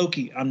not a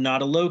Loki. I'm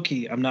not a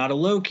Loki. I'm not a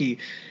Loki.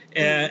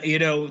 You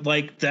know,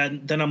 like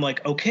that. Then I'm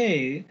like,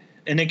 okay.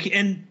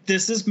 And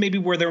this is maybe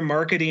where their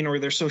marketing or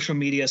their social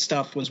media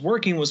stuff was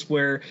working, was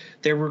where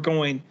they were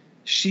going,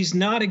 she's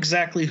not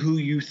exactly who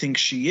you think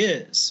she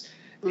is.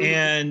 Mm-hmm.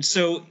 And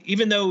so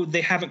even though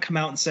they haven't come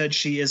out and said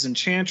she is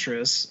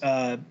Enchantress,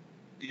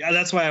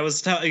 that's why I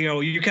was telling, you know,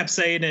 you kept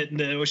saying it,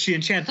 and she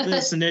enchanted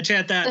this and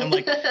enchant that. And I'm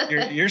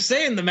like, you're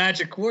saying the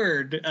magic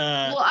word.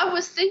 Well, I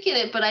was thinking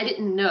it, but I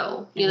didn't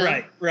know. You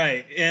know?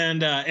 Right.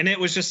 And it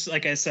was just,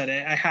 like I said,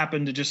 I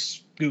happened to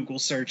just Google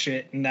search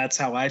it, and that's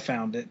how I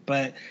found it.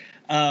 But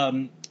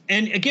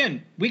and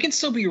again, we can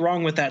still be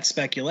wrong with that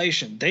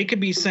speculation. They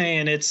could be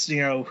saying it's,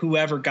 you know,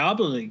 whoever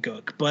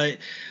gobbledygook, but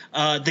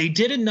they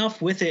did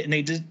enough with it,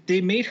 and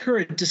they made her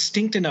a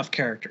distinct enough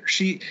character.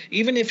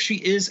 Even if she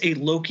is a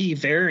Loki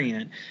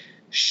variant,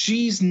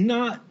 she's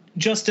not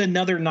just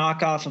another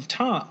knockoff of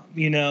Tom.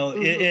 You know,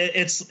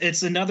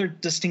 it's another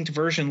distinct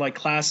version, like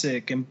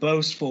Classic and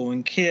Boastful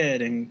and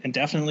Kid and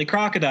definitely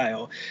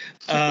Crocodile.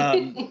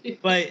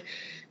 But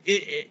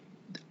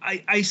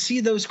I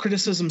see those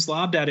criticisms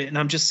lobbed at it, and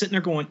I'm just sitting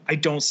there going, I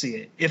don't see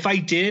it. If I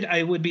did,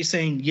 I would be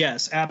saying,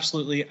 yes,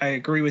 absolutely, I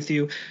agree with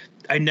you.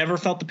 I never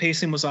felt the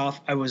pacing was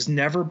off. I was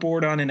never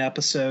bored on an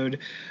episode.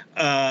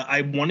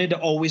 I wanted to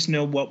always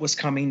know what was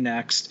coming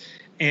next.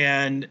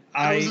 And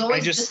I was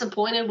always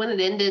disappointed when it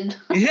ended.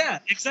 Yeah,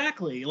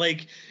 exactly.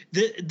 Like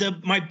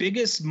my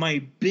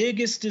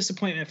biggest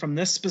disappointment from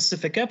this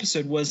specific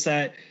episode was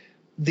that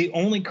the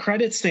only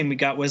credits thing we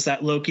got was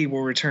that Loki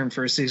will return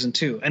for season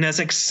 2. And as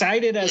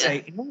excited as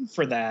I am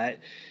for that,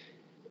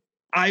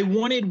 I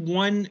wanted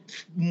one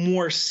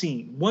more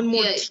scene, one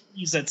more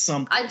tease at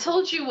something. I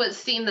told you what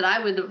scene that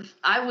I would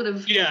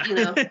have you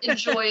know,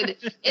 enjoyed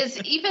is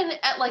even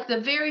at like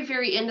the very,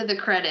 very end of the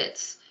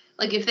credits.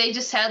 Like if they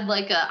just had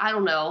like a, I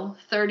don't know,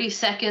 30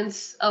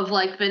 seconds of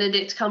like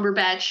Benedict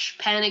Cumberbatch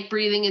panic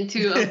breathing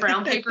into a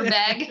brown paper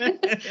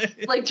bag,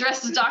 like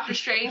dressed as Doctor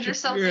Strange or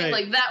something, right.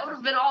 Like that would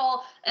have been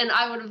all, and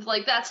I would have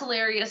like, that's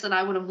hilarious, and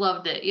I would have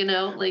loved it, you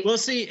know? Like, well,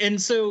 see, and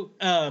so,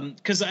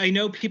 because I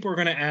know people are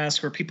going to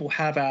ask, or people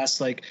have asked,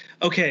 like,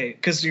 okay,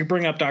 because you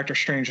bring up Doctor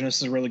Strange, and this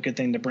is a really good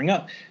thing to bring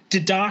up.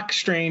 Did Doc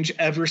Strange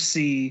ever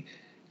see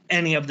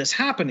any of this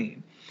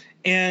happening?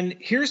 And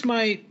here's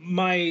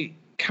my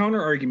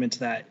counter argument to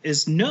that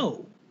is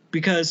no,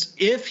 because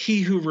if He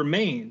Who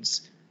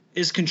Remains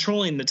is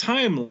controlling the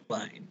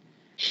timeline,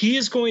 he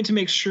is going to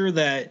make sure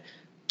that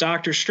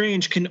Doctor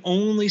Strange can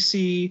only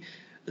see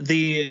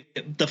the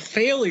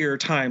failure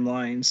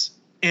timelines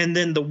and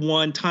then the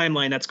one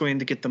timeline that's going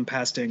to get them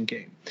past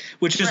Endgame,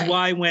 which is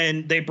why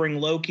when they bring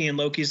Loki and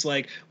Loki's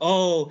like,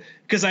 oh,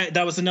 because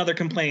that was another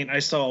complaint I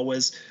saw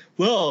was,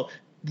 well,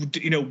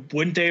 you know,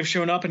 wouldn't they have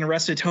shown up and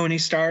arrested Tony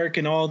Stark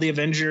and all the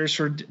Avengers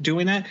for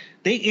doing that?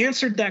 They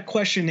answered that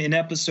question in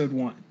episode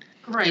 1.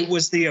 Right. It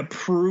was the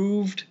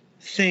approved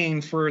thing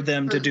for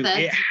them to do.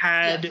 It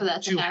had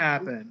to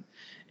happen.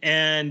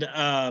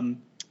 And,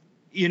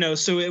 you know,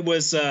 so it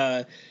was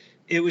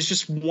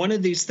just one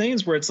of these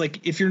things where it's like,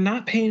 if you're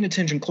not paying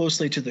attention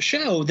closely to the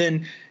show,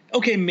 then,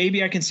 okay,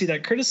 maybe I can see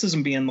that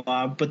criticism being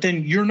loud, but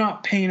then you're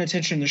not paying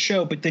attention to the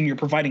show, but then you're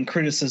providing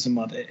criticism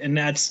of it. And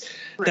that's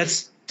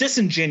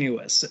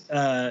disingenuous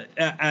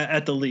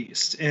at the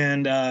least,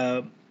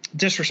 and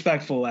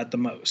disrespectful at the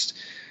most.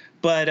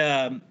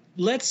 But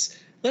let's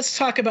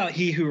talk about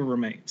He Who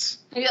Remains.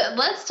 Yeah,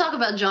 let's talk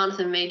about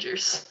Jonathan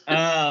Majors.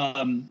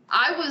 I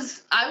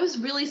was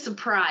really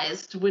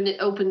surprised when it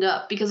opened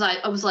up, because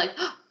I was like,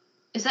 oh,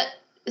 is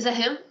that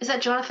him? Is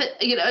that Jonathan?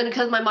 You know, and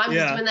because my mind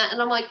was doing that,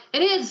 and I'm like,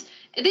 it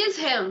is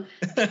him.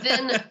 But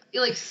then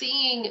like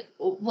seeing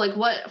like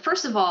what,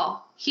 first of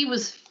all, he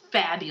was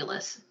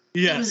fabulous.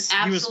 Yes,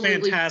 he was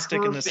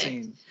fantastic in the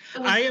scene.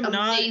 I am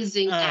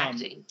amazing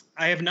acting.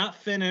 I have not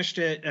finished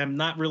it. I'm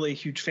not really a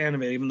huge fan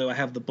of it, even though I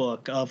have the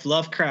book of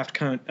Lovecraft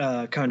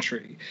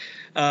Country.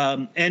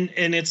 And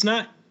it's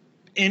not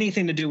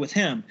anything to do with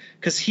him,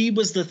 because he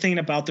was the thing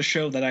about the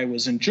show that I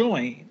was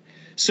enjoying.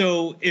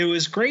 So it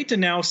was great to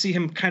now see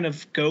him kind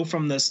of go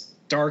from this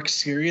dark,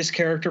 serious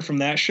character from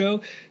that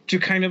show to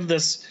kind of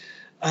this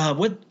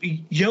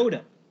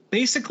Yoda.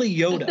 Basically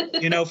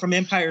Yoda, you know, from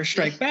Empire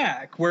Strike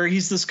Back, where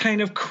he's this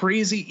kind of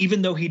crazy,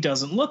 even though he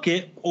doesn't look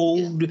it,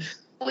 old.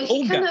 Well,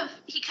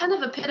 he kind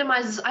of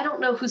epitomizes. I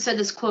don't know who said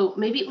this quote.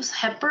 Maybe it was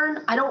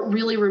Hepburn. I don't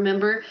really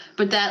remember,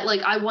 but that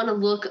like, I want to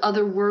look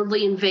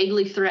otherworldly and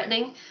vaguely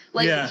threatening.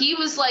 Like he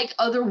was like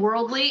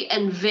otherworldly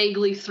and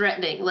vaguely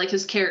threatening, like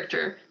his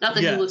character. Not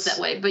that he looked that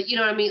way, but you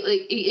know what I mean.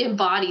 Like he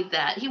embodied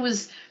that. He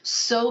was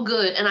so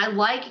good, and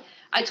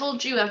I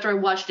told you after I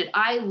watched it,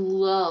 I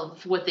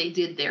love what they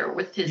did there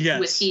with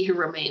with He Who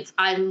Remains.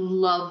 I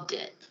loved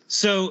it.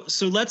 So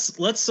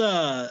let's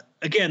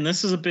again,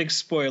 this is a big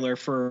spoiler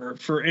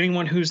for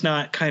anyone who's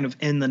not kind of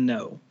in the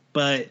know.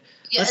 But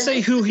let's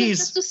say who he's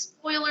just a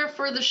spoiler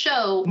for the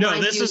show.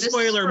 No, this is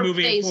spoiler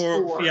moving for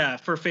Phase 4. Yeah,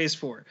 for Phase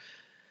 4.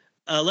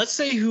 Let's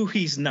say who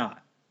he's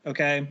not.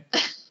 Okay,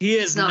 he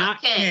is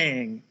not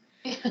Kang.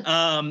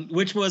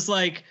 Which was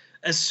like,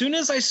 as soon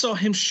as I saw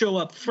him show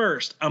up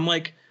first, I'm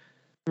like,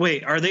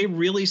 wait, are they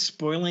really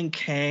spoiling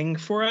Kang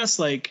for us?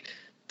 Like,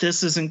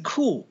 this isn't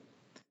cool.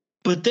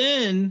 But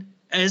then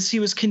as he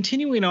was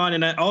continuing on,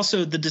 and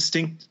also the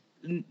distinct,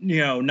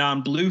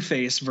 non-blue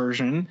face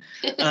version,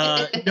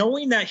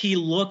 knowing that he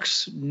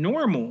looks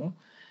normal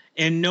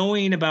and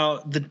knowing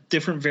about the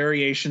different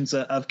variations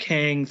of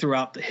Kang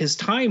throughout his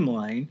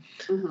timeline,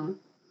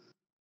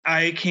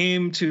 I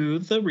came to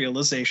the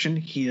realization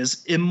he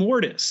is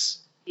Immortus.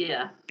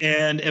 Yeah.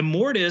 And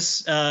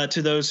Immortus,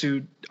 to those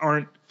who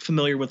aren't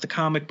familiar with the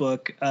comic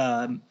book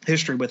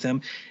history with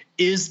him,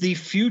 is the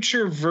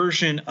future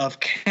version of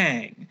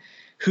Kang,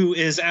 who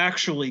is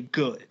actually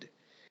good.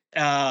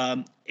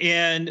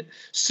 And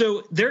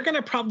so they're going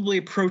to probably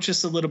approach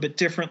this a little bit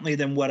differently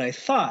than what I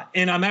thought.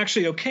 And I'm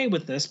actually okay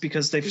with this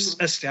because they've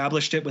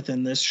established it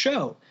within this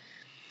show.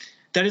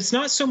 That it's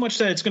not so much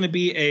that it's going to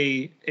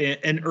be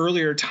an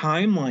earlier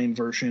timeline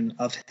version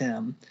of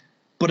him,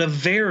 but a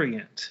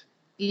variant.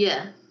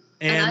 Yeah.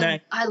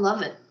 And I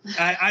love it.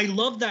 I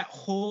love that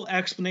whole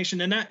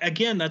explanation. And that,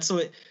 again, that's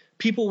what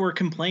people were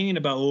complaining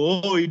about.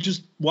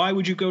 Why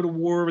would you go to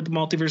war with the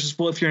multiverses?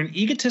 Well, if you're an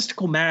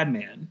egotistical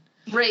madman,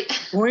 right,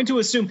 going to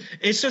assume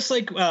it's just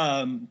like,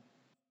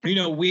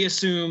 we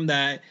assume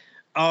that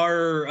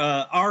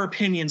our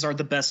opinions are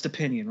the best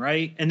opinion,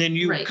 right? And then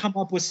you come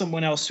up with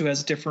someone else who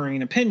has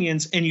differing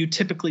opinions, and you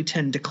typically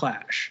tend to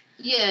clash.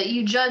 Yeah,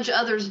 you judge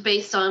others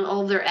based on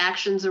all their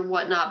actions or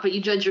whatnot, but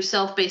you judge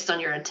yourself based on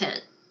your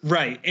intent.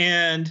 Right.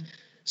 And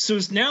so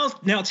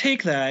now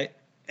take that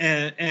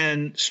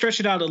and stretch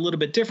it out a little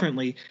bit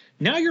differently.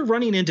 Now you're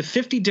running into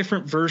 50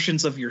 different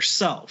versions of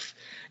yourself,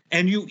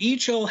 and you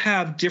each all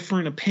have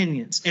different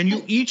opinions, and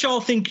you each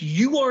all think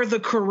you are the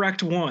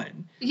correct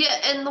one. Yeah,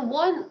 and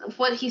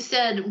what he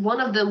said,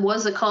 one of them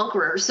was a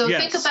conqueror. So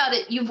think about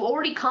it. You've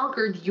already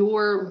conquered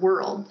your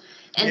world,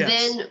 and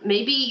then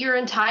maybe your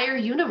entire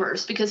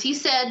universe, because he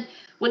said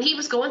when he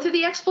was going through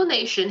the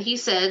explanation, he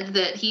said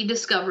that he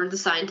discovered, the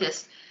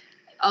scientist,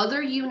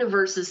 other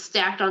universes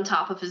stacked on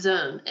top of his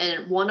own,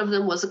 and one of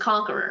them was a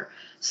conqueror.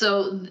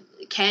 So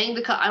Kang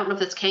I don't know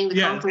if it's Kang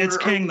the Conqueror, it's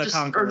Kang the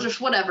Conqueror, or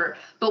just whatever.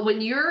 But when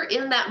you're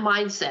in that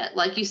mindset,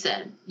 like you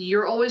said,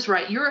 you're always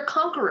right. You're a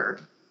conqueror.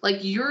 Like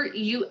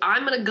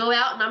I'm going to go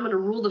out and I'm going to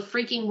rule the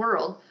freaking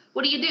world.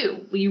 What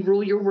do? Well, you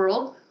rule your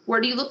world. Where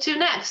do you look to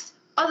next?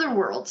 Other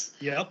worlds.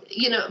 Yep.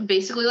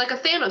 Basically like a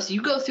Thanos.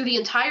 You go through the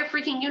entire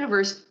freaking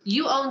universe.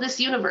 You own this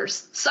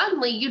universe.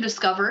 Suddenly you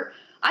discover,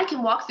 I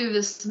can walk through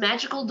this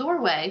magical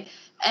doorway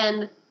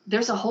and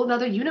there's a whole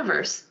other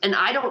universe and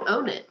I don't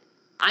own it.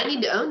 I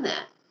need to own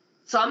that.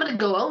 So I'm going to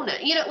go own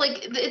it.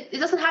 It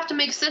doesn't have to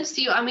make sense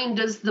to you. I mean,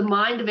 does the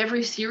mind of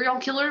every serial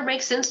killer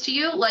make sense to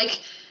you?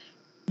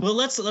 Well,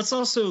 let's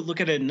also look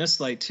at it in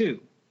this light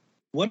too.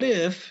 What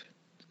if,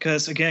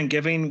 because again,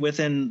 given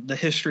within the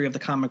history of the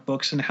comic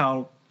books and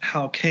how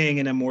Kang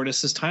and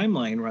Immortus'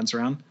 timeline runs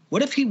around,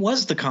 what if he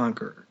was the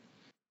conqueror?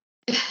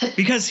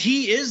 Because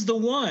he is the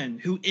one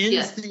who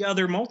ends the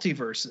other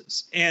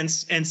multiverses and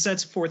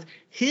sets forth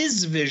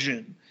his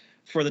vision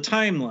for the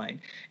timeline.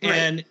 Right.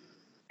 And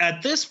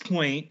at this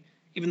point,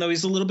 even though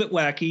he's a little bit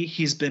wacky,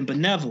 he's been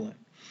benevolent,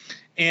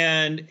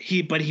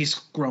 but he's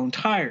grown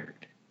tired.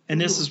 And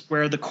this is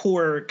where the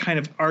core kind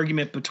of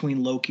argument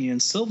between Loki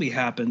and Sylvie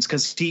happens,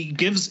 because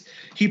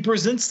he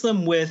presents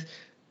them with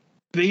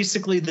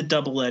basically the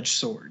double-edged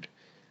sword.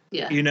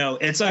 Yeah.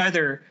 It's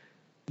either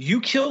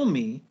you kill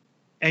me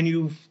and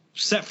you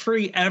set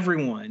free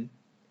everyone,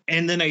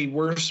 and then a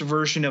worse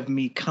version of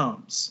me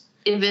comes.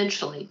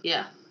 Eventually,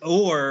 yeah.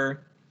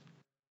 Or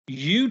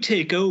you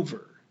take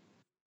over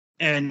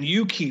and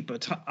you keep an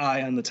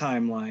eye on the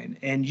timeline,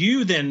 and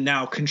you then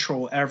now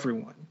control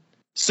everyone.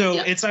 So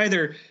it's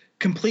either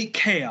complete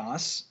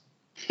chaos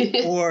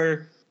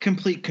or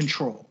complete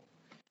control.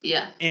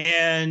 Yeah.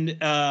 And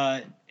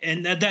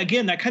that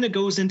again, that kind of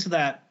goes into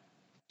that,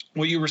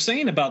 what you were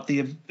saying about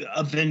the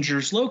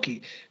Avengers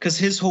Loki, because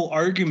his whole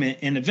argument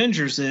in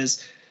Avengers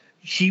is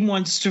he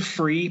wants to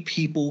free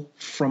people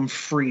from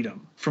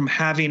freedom, from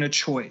having a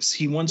choice.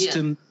 He wants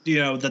to,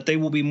 that they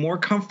will be more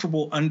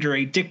comfortable under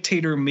a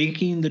dictator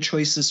making the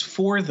choices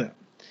for them.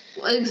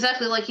 Well,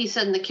 exactly like he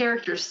said in the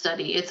character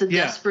study. It's a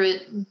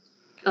desperate,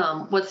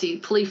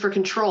 plea for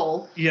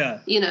control. Yeah.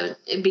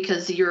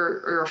 Because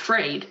you're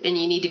afraid and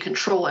you need to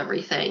control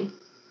everything.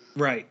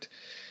 Right.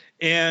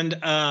 And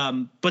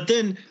but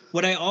then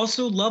what I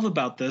also love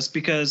about this,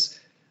 because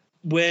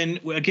when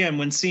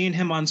seeing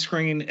him on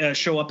screen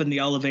show up in the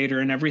elevator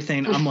and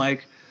everything, I'm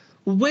like,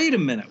 wait a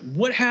minute,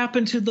 what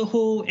happened to the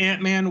whole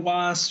Ant-Man,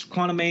 Wasp,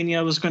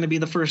 Quantumania was going to be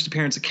the first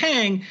appearance of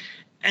Kang?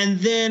 And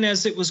then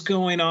as it was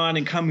going on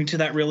and coming to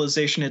that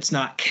realization it's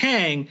not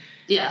Kang,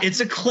 it's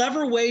a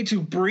clever way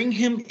to bring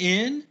him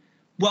in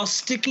while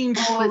sticking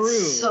true. Oh,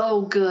 it's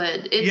so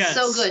good. It's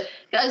so good.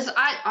 Because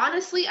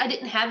I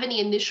didn't have any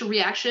initial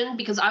reaction,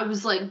 because I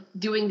was like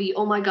doing the,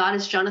 oh my God,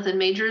 it's Jonathan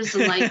Majors,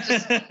 and like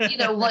just,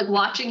 like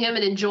watching him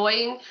and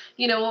enjoying,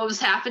 what was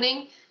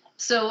happening.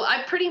 So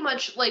I pretty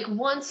much, like,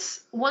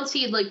 once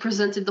he had, like,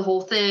 presented the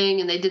whole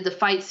thing and they did the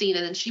fight scene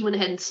and then she went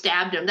ahead and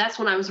stabbed him, that's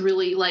when I was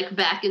really, like,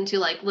 back into,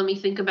 like, let me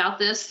think about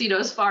this, you know,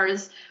 as far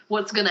as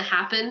what's going to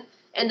happen.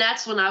 And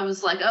that's when I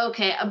was like,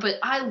 okay, but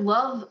I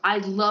love,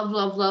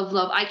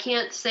 I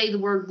can't say the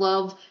word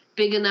love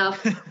big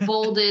enough,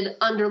 bolded,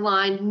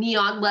 underlined,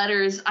 neon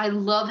letters. I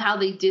love how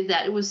they did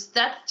that.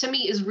 That to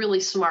me is really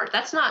smart.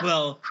 That's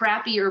not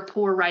crappy or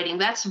poor writing.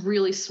 That's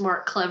really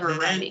smart, clever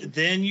writing.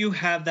 Then you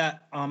have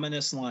that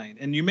ominous line,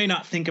 and you may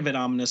not think of it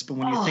ominous, but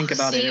when you think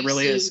about it, it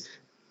really is.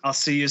 I'll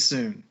see you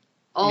soon.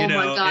 Oh, you know,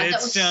 my God,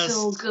 that was just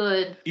so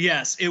good.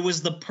 Yes, it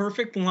was the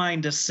perfect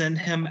line to send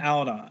him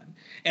out on,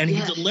 and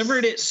he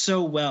delivered it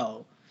so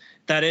well.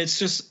 That it's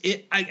just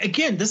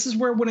again, this is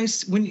where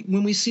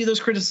when we see those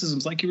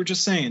criticisms, like you were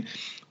just saying,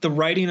 the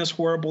writing is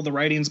horrible, the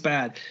writing's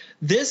bad.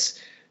 The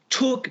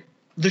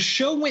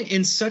show went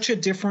in such a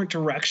different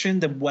direction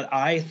than what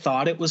I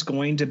thought it was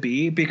going to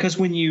be, because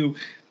when you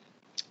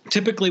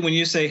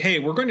say, hey,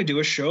 we're going to do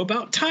a show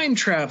about time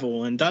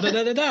travel and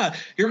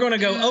you're going to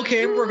go,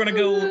 okay, we're going to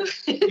go,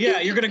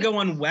 you're going to go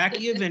on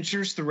wacky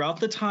adventures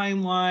throughout the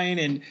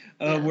timeline,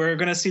 and we're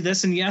going to see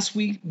this. And yes,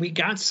 we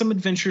got some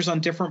adventures on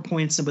different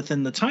points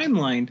within the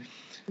timeline,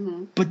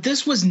 but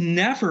this was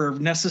never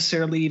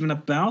necessarily even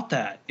about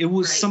that. It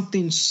was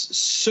something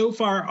so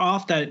far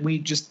off that we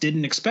just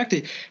didn't expect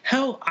it.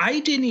 Hell, I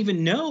didn't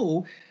even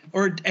know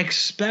or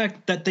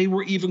expect that they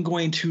were even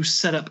going to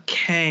set up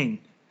Kang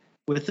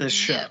with this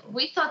show. Yeah,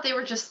 we thought they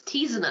were just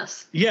teasing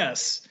us.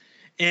 Yes.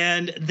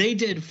 And they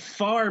did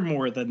far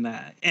more than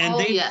that. And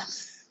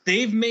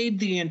they've made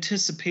the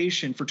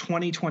anticipation for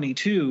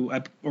 2022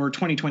 or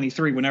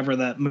 2023, whenever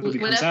that movie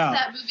comes out. Whenever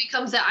that movie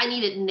comes out, I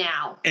need it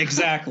now.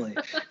 Exactly.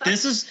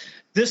 This is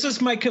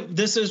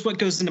what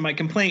goes into my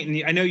complaint.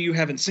 And I know you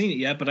haven't seen it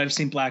yet, but I've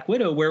seen Black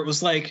Widow, where it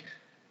was like,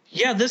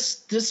 yeah,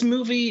 this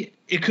movie,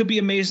 it could be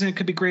amazing, it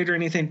could be great or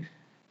anything,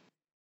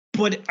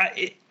 but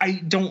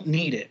I don't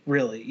need it,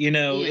 really. You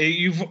know,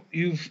 it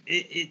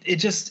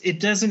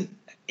doesn't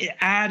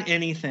add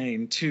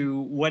anything to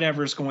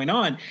whatever's going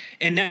on.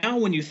 And now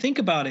when you think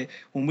about it,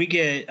 when we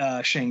get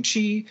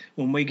Shang-Chi,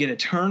 when we get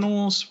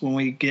Eternals, when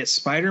we get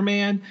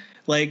Spider-Man,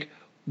 like,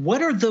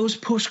 what are those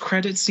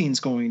post-credit scenes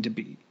going to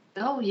be?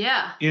 Oh,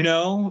 yeah. You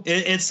know,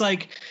 it's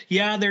like,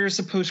 yeah, there's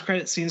a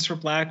post-credit scenes for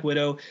Black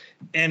Widow,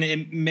 and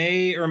it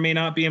may or may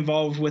not be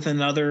involved with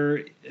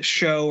another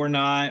show or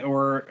not,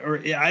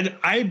 or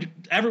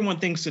everyone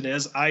thinks it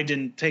is. I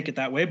didn't take it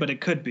that way, but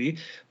it could be.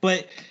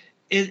 But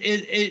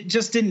it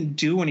just didn't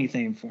do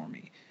anything for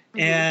me.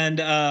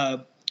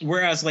 And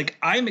whereas, like,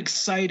 I'm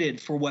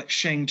excited for what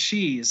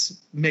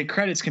Shang-Chi's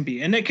mid-credits can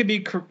be. And it could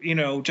be, you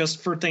know,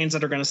 just for things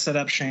that are going to set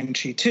up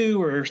Shang-Chi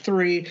 2 or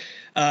 3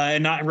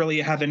 and not really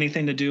have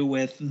anything to do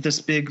with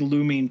this big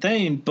looming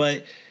thing.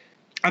 But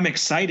I'm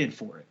excited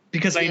for it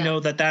because I know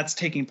that that's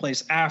taking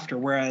place after,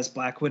 whereas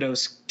Black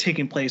Widow's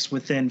taking place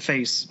within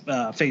phase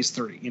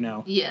 3, you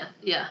know? Yeah,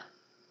 yeah.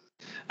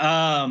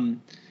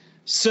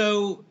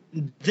 So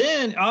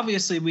then,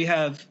 obviously, we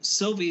have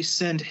Sylvie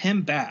send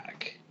him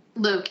back.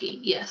 Loki,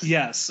 yes.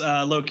 Yes,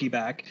 Loki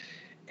back.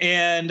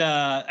 And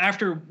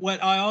after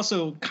what I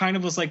also kind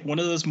of was like one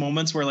of those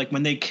moments where, like,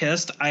 when they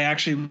kissed, I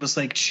actually was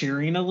like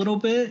cheering a little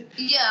bit.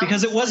 Yeah.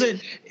 Because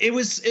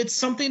it's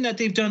something that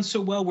they've done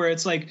so well where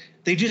it's like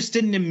they just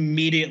didn't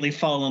immediately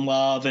fall in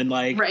love and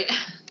like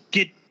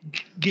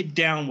get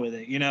down with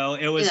it, you know?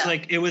 It was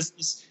like it was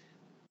this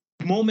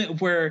moment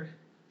where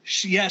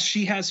she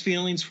has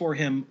feelings for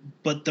him,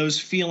 but those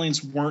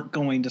feelings weren't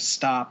going to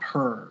stop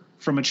her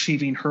from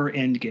achieving her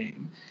end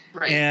game.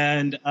 Right.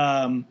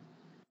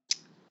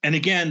 And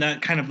again,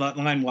 that kind of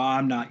line, well,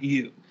 I'm not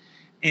you.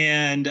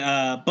 And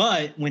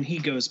but when he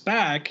goes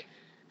back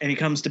and he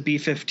comes to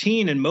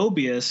B-15 and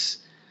Mobius,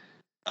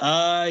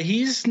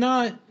 he's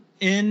not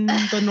in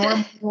the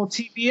normal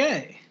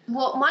TVA.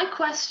 Well, my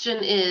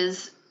question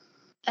is,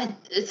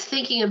 it's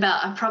thinking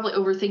about, I'm probably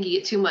overthinking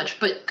it too much,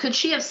 but could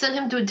she have sent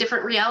him to a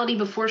different reality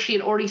before she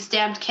had already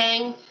stabbed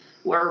Kang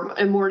or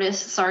Immortus,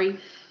 sorry?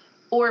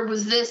 Or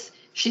was this,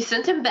 she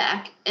sent him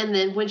back, and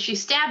then when she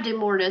stabbed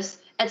Immortus,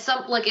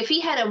 if he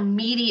had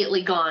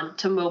immediately gone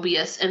to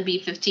Mobius and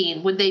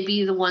B-15, would they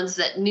be the ones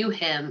that knew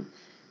him,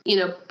 you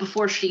know,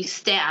 before she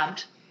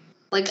stabbed?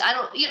 Like, I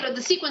don't, you know,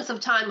 the sequence of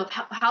time of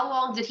how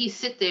long did he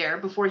sit there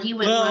before he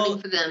went running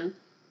for them?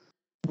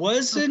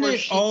 Wasn't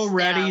it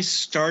already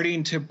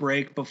starting to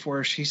break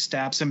before she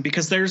stabs him?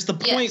 Because there's the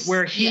point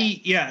where the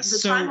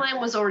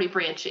timeline was already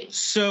branching.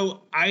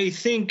 So I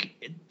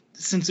think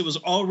since it was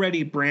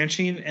already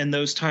branching and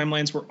those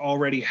timelines were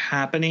already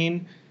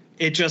happening,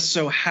 it just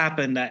so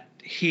happened that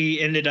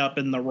he ended up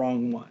in the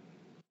wrong one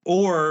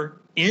or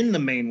in the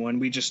main one.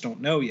 We just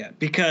don't know yet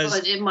because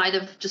but it might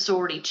have just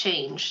already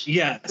changed.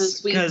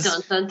 Yes,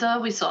 because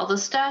we saw the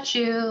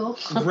statue.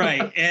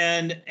 Right.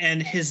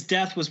 And his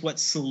death was what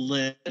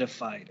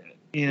solidified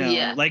it. You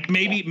know, like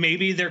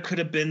maybe there could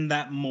have been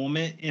that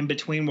moment in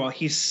between while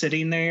he's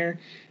sitting there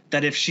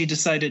that if she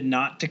decided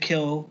not to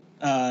kill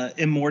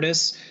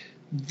Immortus,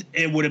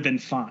 it would have been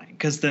fine,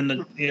 because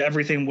then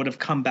everything would have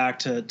come back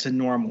to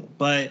normal.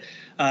 But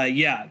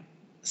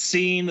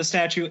seeing the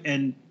statue,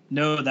 and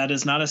no, that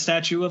is not a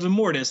statue of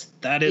Immortus.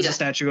 That is a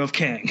statue of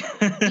Kang.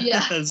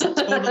 Yeah. That's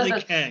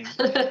totally Kang.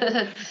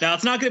 Now,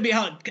 it's not going to be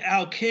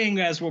how Kang,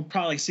 as we'll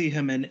probably see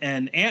him in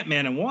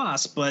Ant-Man and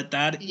Wasp, but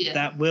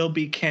that will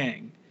be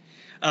Kang.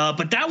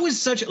 But that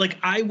was such, like,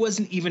 I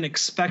wasn't even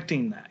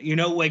expecting that. You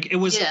know, like, it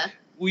was,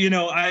 you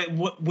know,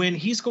 when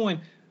he's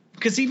going,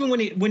 because even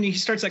when he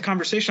starts that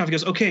conversation off, he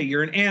goes, okay,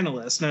 you're an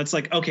analyst. And it's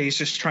like, okay, he's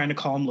just trying to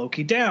calm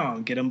Loki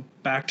down, get him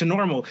back to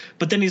normal.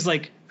 But then he's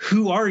like,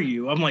 who are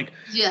you? I'm like,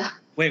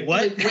 wait,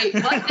 what? Wait,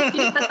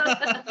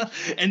 what?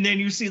 And then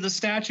you see the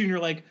statue and you're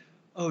like,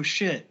 oh,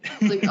 shit.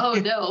 Like, oh,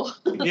 no.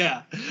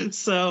 Yeah.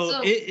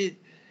 So it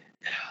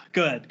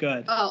good.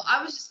 Oh,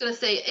 I was just going to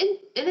say,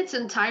 in its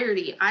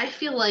entirety, I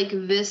feel like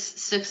this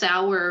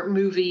 6-hour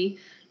movie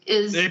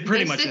is... It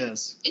pretty much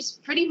is. It's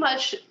pretty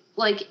much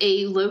like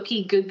a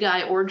Loki good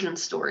guy origin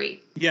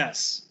story.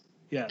 Yes.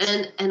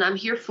 And I'm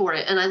here for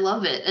it, and I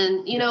love it.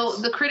 And, you know,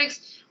 the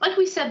critics, like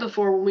we said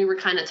before when we were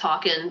kind of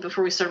talking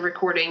before we started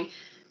recording,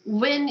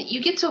 when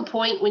you get to a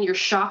point when you're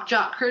shock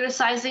jock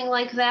criticizing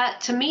like that,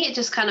 to me it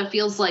just kind of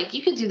feels like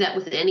you could do that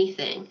with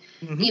anything.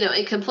 Mm-hmm. You know,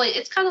 it can play.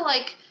 It's kind of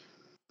like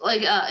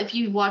if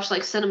you watch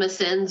like Cinema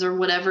Sins or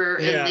whatever,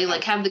 and they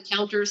like have the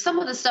counters. Some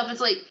of the stuff, it's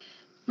like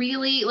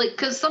really like,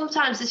 because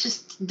sometimes it's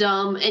just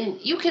dumb,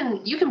 and you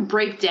can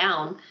break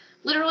down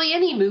literally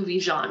any movie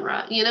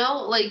genre. You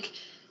know, like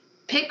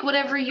pick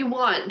whatever you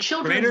want.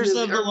 Raiders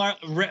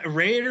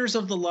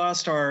of the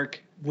Lost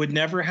Ark would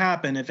never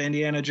happen if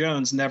Indiana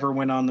Jones never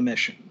went on the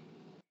mission.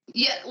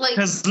 Yeah, like,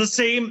 because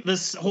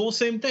this whole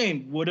same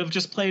thing would have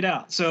just played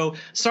out. So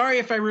sorry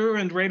if I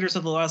ruined Raiders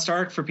of the Lost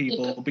Ark for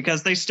people,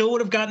 because they still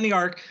would have gotten the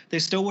Ark, they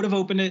still would have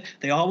opened it,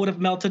 they all would have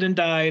melted and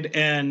died,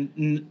 and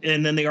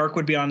then the Ark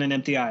would be on an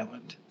empty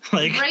island.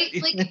 Like, right,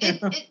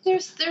 like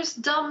there's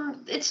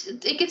dumb.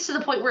 It gets to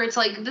the point where it's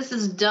like, this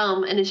is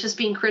dumb, and it's just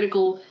being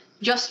critical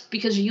just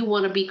because you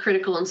want to be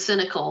critical and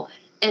cynical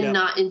and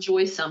not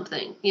enjoy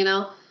something, you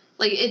know.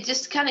 Like, it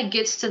just kind of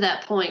gets to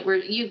that point where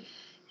you,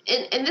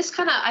 and this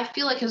kind of, I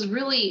feel like, has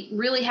really,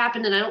 really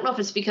happened. And I don't know if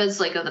it's because,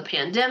 like, of the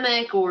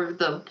pandemic or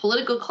the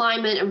political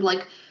climate, and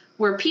like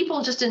where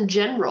people just in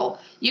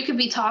general, you could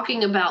be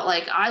talking about,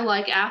 like, I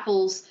like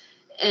apples,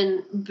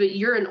 but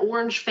you're an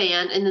orange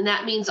fan, and then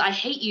that means I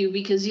hate you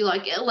because you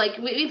like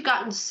we've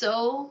gotten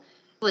so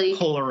like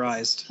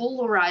polarized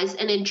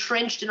and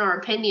entrenched in our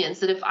opinions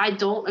that if I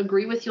don't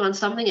agree with you on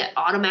something, it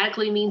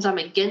automatically means I'm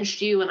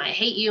against you and I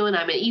hate you and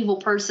I'm an evil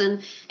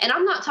person. And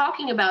I'm not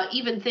talking about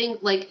even things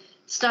like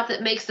stuff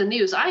that makes the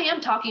news. I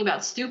am talking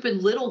about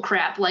stupid little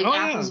crap like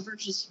apples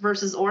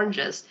versus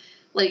oranges.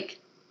 Like,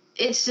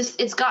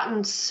 it's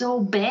gotten so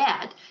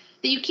bad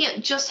that you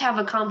can't just have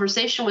a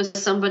conversation with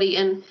somebody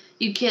and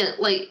you can't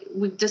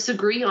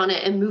disagree on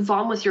it and move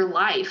on with your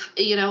life,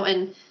 you know,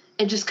 and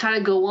just kind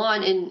of go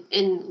on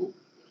and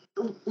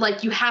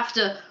like you have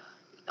to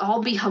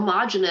all be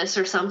homogenous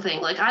or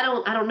something. Like, I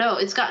don't know.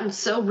 It's gotten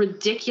so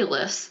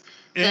ridiculous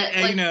that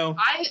and, you know,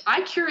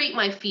 I curate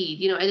my feed,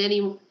 you know, at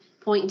any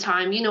point in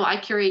time. You know, I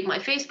curate my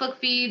Facebook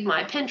feed,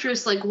 my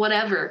Pinterest, like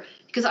whatever,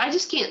 because I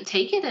just can't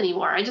take it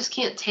anymore. I just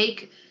can't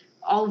take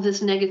all of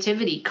this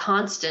negativity,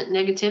 constant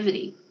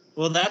negativity.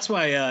 Well, that's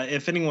why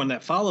if anyone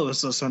that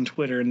follows us on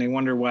Twitter and they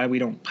wonder why we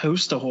don't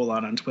post a whole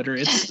lot on Twitter,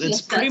 it's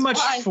yes, pretty much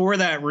why. For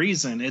that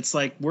reason. It's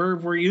like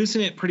we're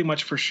using it pretty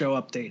much for show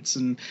updates.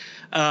 And,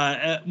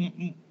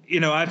 you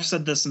know, I've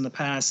said this in the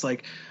past,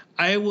 like,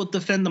 I will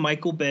defend the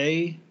Michael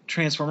Bay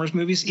Transformers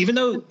movies, even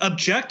though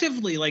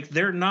objectively, like,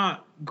 they're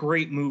not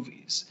great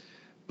movies.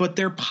 But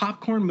they're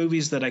popcorn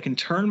movies that I can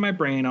turn my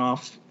brain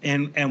off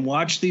and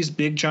watch these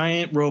big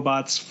giant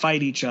robots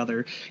fight each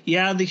other.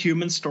 Yeah, the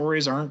human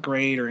stories aren't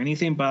great or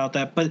anything about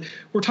that, but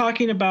we're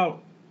talking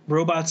about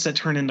robots that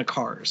turn into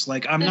cars.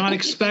 Like, I'm not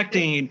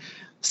expecting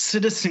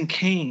Citizen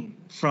Kane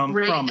from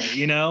it,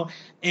 you know?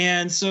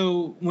 And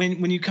so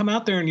when you come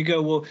out there and you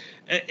go, well,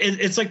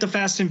 it's like the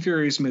Fast and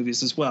Furious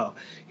movies as well.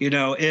 You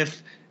know,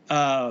 if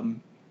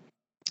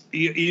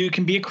you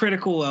can be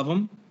critical of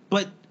them,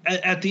 but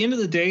at the end of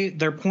the day,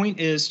 their point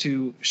is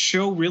to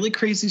show really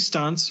crazy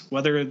stunts,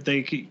 whether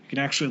they can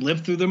actually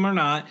live through them or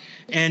not,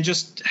 and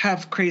just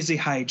have crazy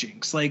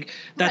hijinks. Like,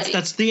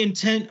 that's the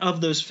intent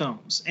of those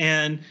films.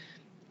 And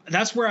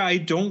that's where I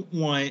don't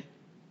want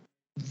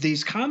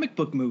these comic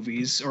book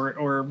movies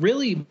or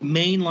really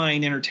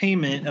mainline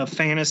entertainment of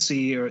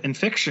fantasy and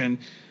fiction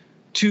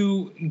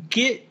to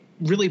get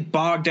really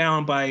bogged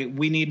down by,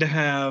 we need to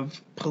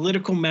have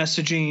political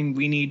messaging,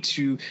 we need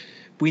to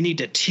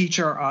teach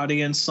our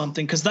audience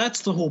something, because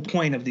that's the whole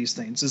point of these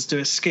things, is to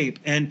escape.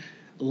 And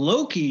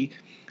Loki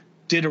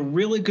did a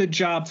really good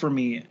job for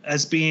me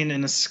as being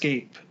an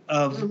escape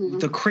of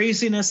the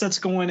craziness that's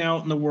going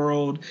out in the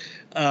world,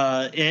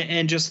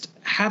 and just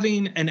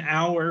having an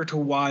hour to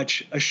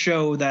watch a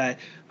show that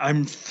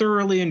I'm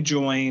thoroughly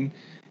enjoying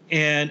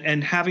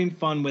and having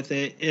fun with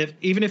it,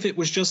 even if it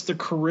was just the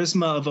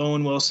charisma of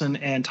Owen Wilson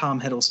and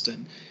Tom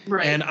Hiddleston.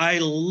 Right. And I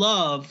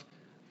love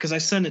because I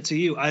sent it to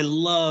you. I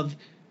love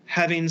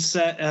having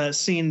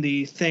seen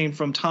the thing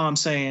from Tom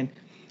saying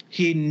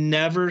he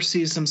never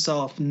sees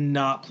himself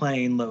not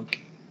playing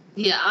Loki.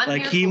 Yeah, I'm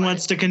like he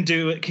wants to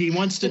do it. He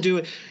wants to do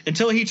it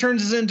until he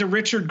turns into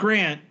Richard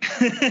Grant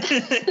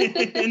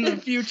in the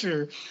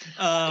future.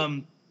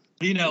 I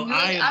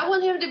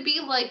want him to be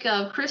like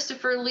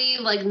Christopher Lee,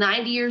 like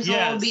 90 years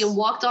old, being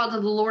walked onto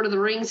the Lord of the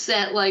Rings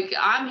set. Like,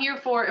 I'm here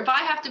for it. If I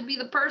have to be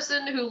the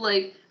person who,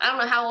 like, I don't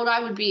know how old I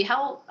would be.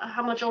 How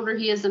much older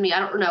he is than me, I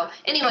don't know.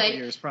 Anyway, a couple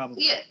years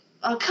probably. Yeah,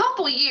 a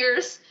couple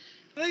years.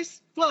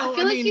 Well, I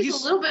feel like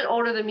he's a little bit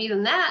older than me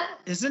than that.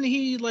 Isn't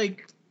he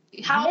like?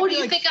 How old do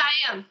you think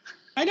I am?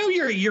 I know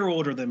you're a year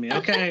older than me,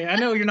 okay? I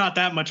know you're not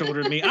that much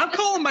older than me. I'm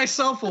calling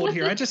myself old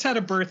here. I just had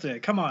a birthday.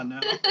 Come on now.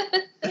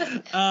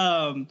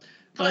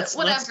 But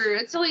whatever.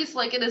 Until he's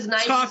like in his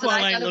 90s. Talk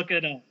while I look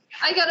it up.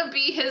 I gotta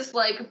be his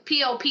like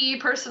PLP,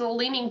 personal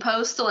leaning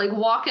post, to like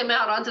walk him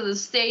out onto the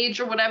stage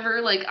or whatever.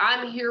 Like,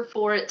 I'm here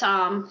for it,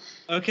 Tom.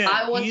 Okay.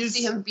 I want to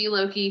see him be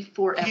Loki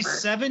forever. He's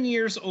 7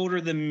 years older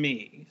than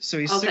me, so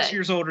he's 6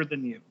 years older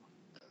than you.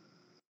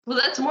 Well,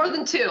 that's more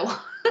than 2.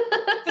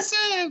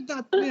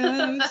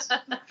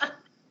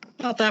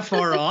 Not that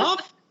far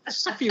off.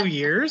 Just a few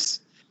years.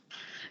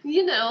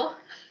 You know.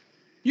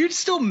 You'd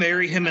still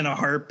marry him in a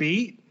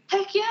heartbeat.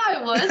 Heck yeah,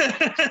 I would.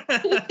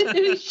 If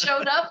he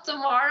showed up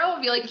tomorrow,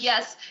 I'd be like,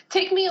 yes,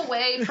 take me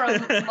away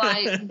from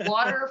my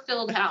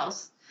water-filled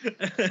house.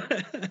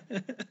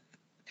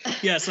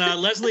 Yes,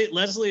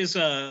 Leslie is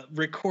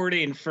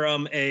recording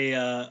from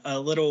a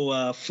little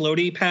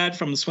floaty pad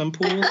from the swim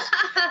pool.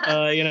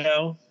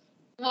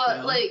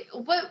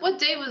 What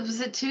day was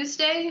it?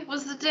 Tuesday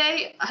was the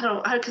day?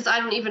 Because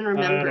I don't even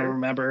remember. I don't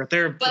remember.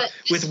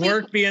 With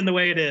work being the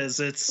way it is,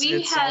 it's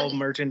all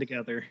merging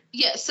together.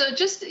 Yeah, so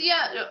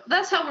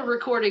that's how we're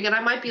recording, and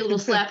I might be a little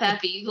slap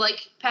happy.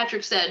 Like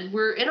Patrick said,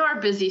 we're in our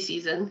busy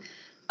season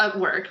at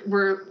work.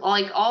 We're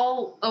like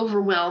all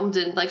overwhelmed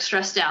and like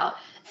stressed out.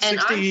 And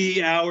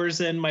 60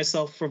 hours in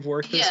myself from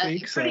work this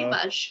week. Yeah, pretty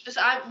much.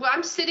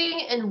 I'm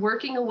sitting and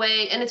working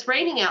away, and it's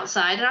raining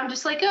outside, and I'm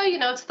just like,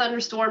 it's a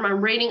thunderstorm.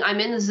 I'm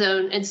in the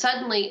zone, and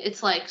suddenly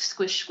it's like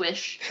squish,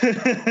 squish,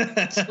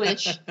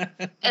 squish.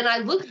 And I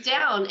look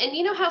down, and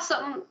you know how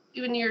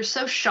when you're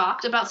so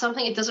shocked about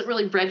something, it doesn't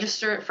really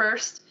register at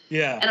first?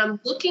 Yeah. And I'm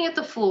looking at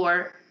the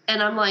floor,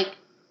 and I'm like,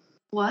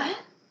 what?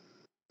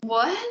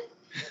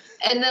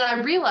 And then I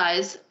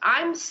realize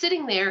I'm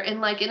sitting there in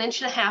like 1.5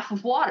 inches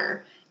of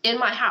water in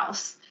my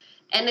house,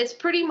 and it's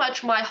pretty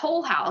much my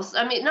whole house.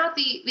 I mean, not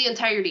the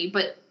entirety,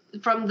 but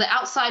from the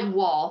outside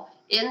wall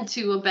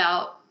into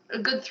about a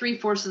good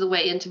 3/4 of the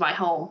way into my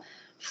home,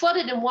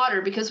 flooded in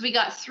water because we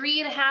got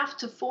 3.5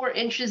 to 4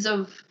 inches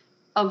of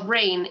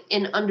rain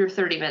in under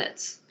 30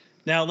 minutes.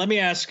 Now, let me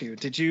ask you,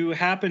 did you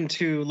happen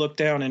to look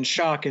down in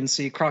shock and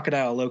see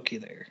Crocodile Loki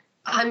there?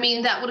 I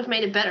mean, that would have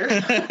made it better.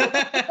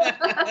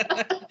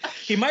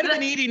 He might have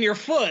been eating your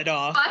foot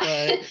off.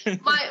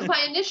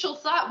 My initial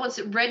thought once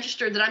it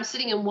registered that I'm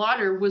sitting in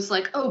water was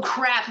like, oh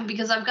crap,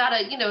 because I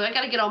gotta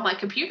get all my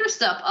computer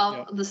stuff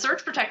off, the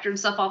surge protector and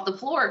stuff off the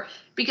floor,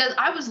 because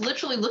I was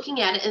literally looking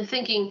at it and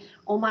thinking,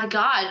 oh my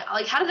God,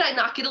 like, how did I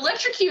not get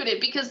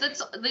electrocuted? Because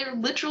they're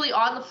literally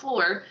on the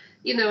floor,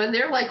 and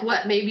they're like,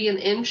 what, maybe 1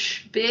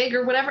 inch big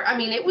or whatever. I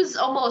mean, it was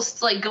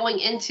almost like going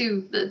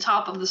into the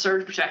top of the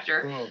surge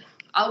protector. Whoa.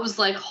 I was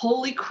like,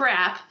 holy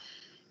crap,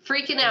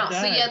 freaking out.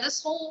 So yeah,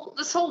 this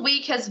whole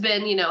week has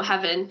been,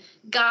 having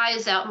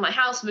guys out in my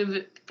house,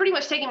 pretty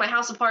much taking my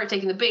house apart,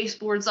 taking the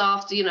baseboards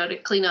off, to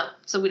clean up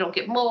so we don't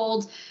get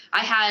mold. I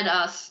had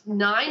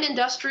 9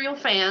 industrial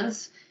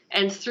fans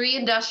and 3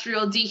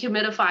 industrial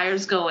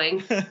dehumidifiers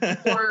going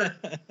for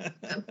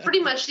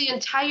pretty much the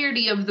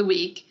entirety of the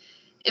week.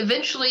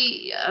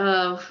 Eventually,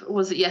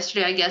 was it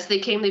yesterday, I guess, they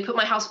put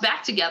my house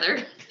back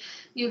together.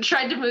 You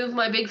tried to move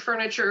my big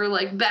furniture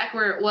like back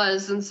where it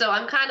was, and so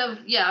I'm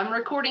I'm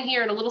recording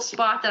here in a little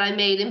spot that I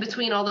made in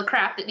between all the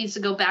crap that needs to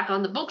go back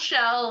on the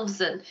bookshelves.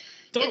 And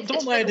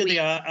don't lie to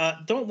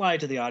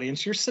the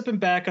audience. You're sipping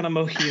back on a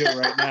mojito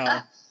right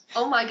now.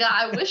 Oh my God,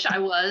 I wish I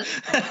was.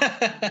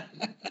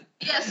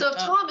 Yeah, so if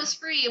Tom is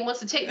free and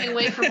wants to take me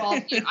away from all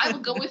of you, I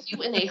will go with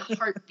you in a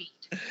heartbeat.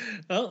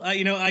 Well,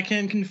 I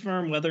can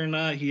confirm whether or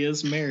not he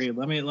is married.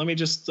 Let me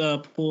just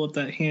pull up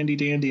that handy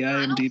dandy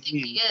IMDb. I don't think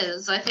he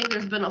is. I think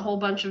there's been a whole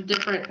bunch of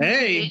different.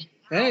 Hey,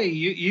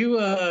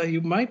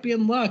 you might be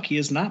in luck. He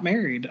is not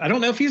married. I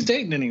don't know if he's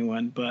dating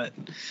anyone, but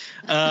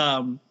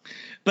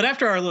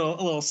after our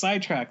little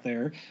sidetrack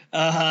there,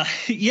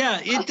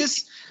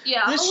 this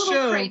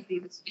show. Crazy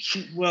this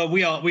week. Well,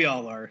 we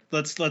all are.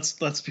 Let's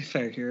be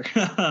fair here.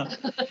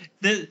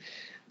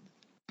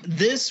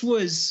 This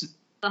was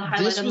the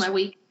highlight of my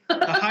week.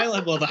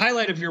 The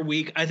highlight of your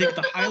week. I think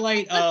the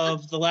highlight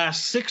of the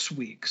last 6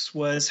 weeks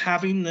was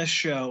having this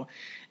show,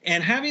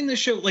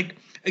 like,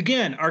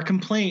 again, our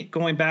complaint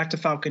going back to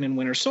Falcon and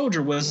Winter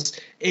Soldier was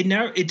it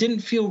didn't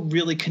feel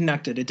really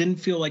connected. It didn't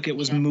feel like it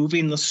was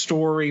moving the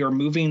story or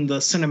moving the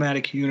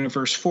cinematic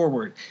universe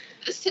forward.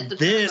 This hit the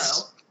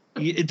turbo.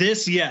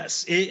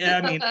 Yes.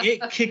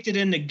 It kicked it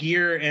into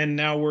gear, and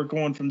now we're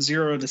going from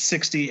 0 to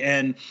 60,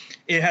 and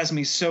it has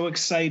me so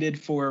excited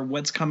for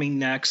what's coming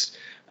next.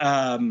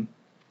 It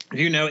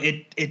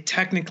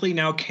technically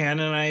now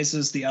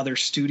canonizes the other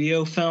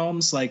studio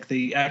films, like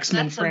the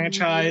X-Men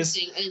franchise.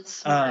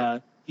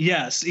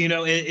 Yes,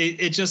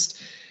 it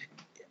just.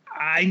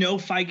 I know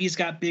Feige's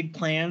got big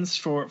plans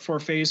for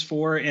Phase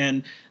 4,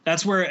 and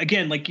that's where,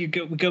 again, like we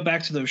go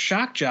back to those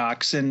shock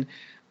jocks, and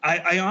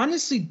I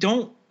honestly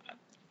don't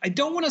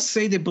want to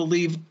say they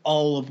believe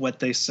all of what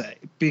they say,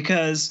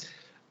 because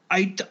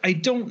I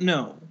don't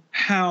know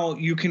how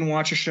you can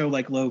watch a show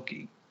like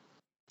Loki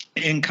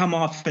and come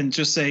off and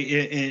just say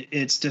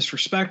it's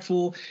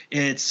disrespectful,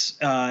 it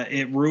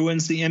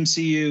ruins the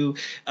MCU,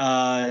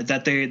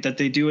 that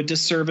they do a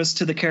disservice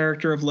to the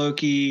character of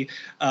Loki,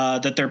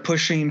 that they're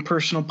pushing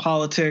personal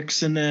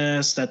politics in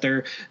this, that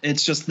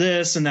it's just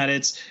this, and that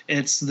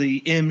it's the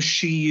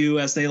MCU,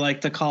 as they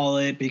like to call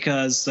it,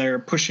 because they're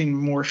pushing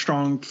more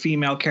strong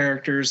female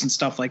characters and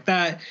stuff like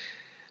that.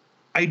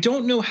 I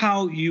don't know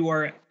how you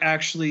are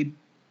actually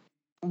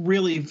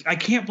really. I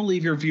can't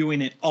believe you're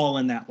viewing it all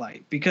in that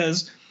light,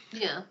 because.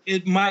 Yeah.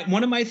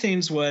 One of my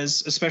things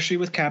was, especially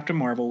with Captain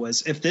Marvel,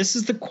 was if this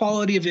is the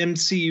quality of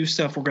MCU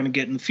stuff we're going to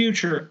get in the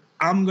future,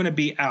 I'm going to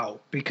be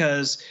out,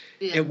 because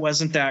it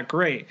wasn't that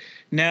great.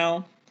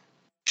 Now,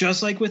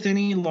 just like with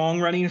any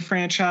long-running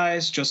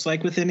franchise, just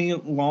like with any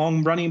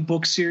long-running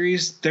book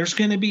series, there's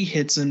going to be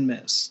hits and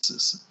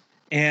misses.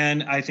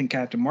 And I think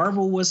Captain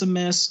Marvel was a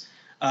miss.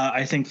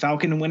 I think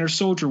Falcon and Winter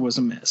Soldier was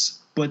a miss.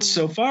 But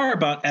so far,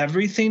 about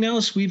everything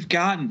else we've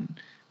gotten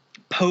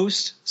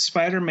post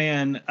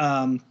Spider-Man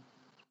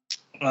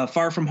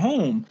Far From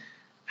Home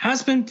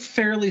has been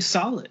fairly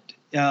solid.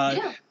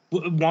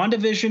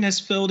 WandaVision has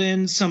filled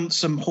in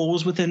some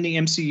holes within the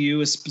MCU,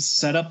 has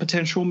set up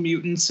potential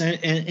mutants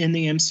in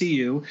the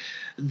MCU.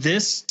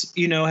 This,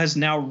 has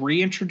now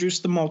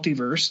reintroduced the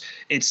multiverse.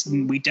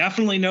 We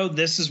definitely know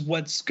this is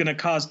what's going to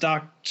cause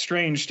Doctor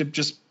Strange to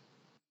just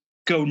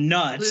go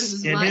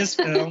nuts in his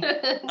film.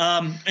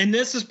 And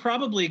this is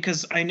probably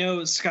because I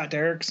know Scott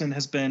Derrickson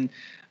has been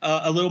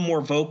a little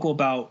more vocal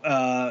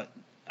about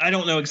I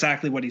don't know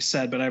exactly what he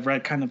said, but I've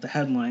read kind of the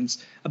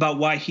headlines about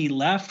why he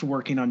left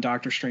working on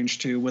Doctor Strange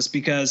 2 was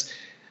because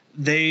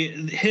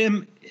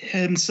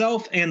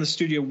himself and the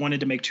studio wanted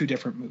to make two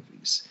different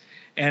movies.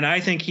 And I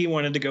think he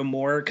wanted to go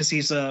more because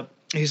he's a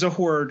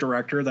horror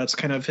director. That's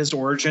kind of his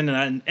origin.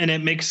 And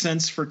it makes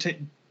sense for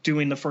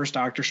doing the first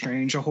Doctor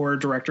Strange. A horror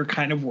director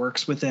kind of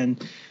works within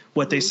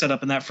what they set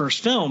up in that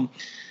first film.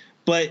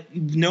 But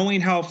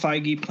knowing how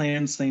Feige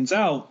plans things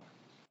out,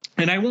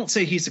 and I won't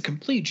say he's a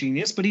complete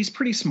genius, but he's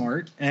pretty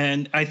smart.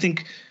 And I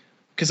think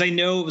because I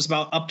know it was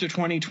about up to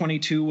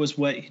 2022 was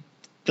what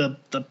the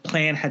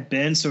plan had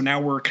been. So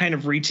now we're kind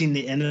of reaching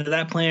the end of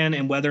that plan,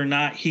 and whether or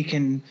not he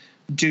can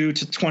do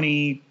to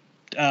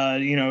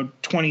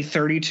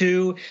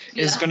 2032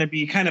 is going to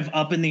be kind of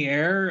up in the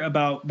air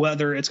about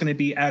whether it's going to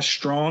be as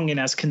strong and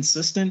as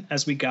consistent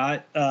as we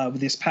got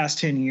these past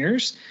 10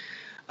 years.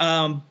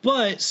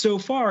 But so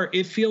far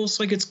it feels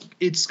like it's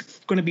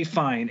going to be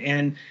fine.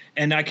 And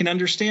I can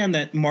understand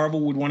that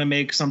Marvel would want to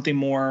make something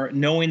more,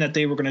 knowing that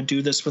they were going to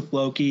do this with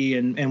Loki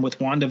and with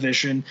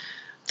WandaVision,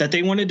 that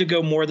they wanted to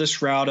go more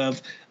this route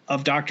of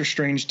Doctor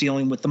Strange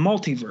dealing with the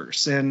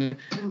multiverse. And,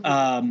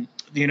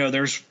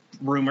 there's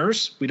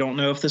rumors. We don't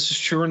know if this is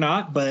true or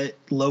not, but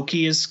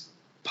Loki is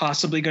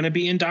possibly going to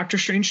be in Doctor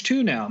Strange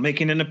 2 now,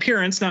 making an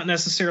appearance, not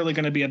necessarily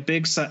going to be a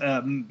big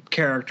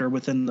character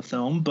within the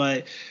film,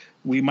 but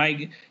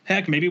maybe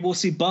we'll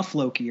see Buff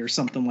Loki or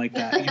something like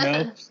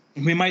that.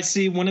 We might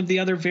see one of the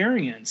other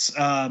variants.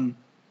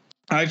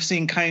 I've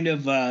seen kind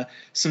of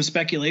some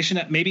speculation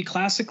that maybe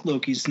classic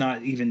Loki's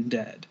not even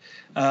dead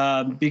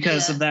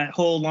because of that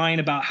whole line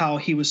about how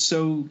he was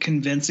so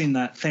convincing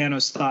that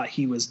Thanos thought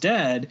he was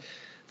dead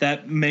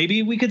that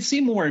maybe we could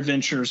see more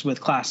adventures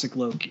with classic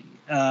Loki.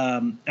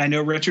 I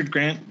know Richard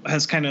Grant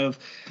has kind of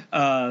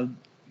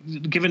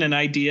given an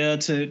idea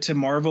to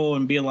Marvel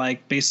and be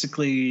like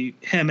basically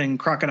him and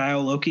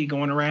Crocodile Loki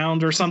going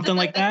around or something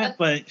like that.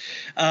 But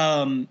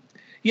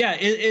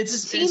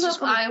it's the team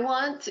up I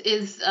want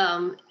is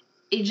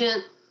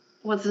Agent,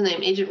 what's his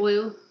name? Agent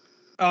Woo.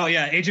 Oh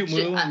yeah, Agent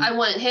Woo. I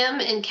want him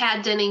and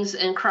Kat Dennings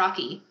and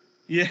Crocky.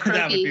 Yeah,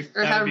 that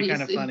would be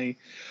kind of funny.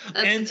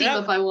 That's the team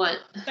up I want.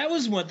 That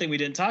was one thing we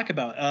didn't talk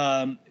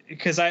about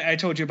because I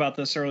told you about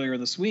this earlier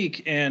this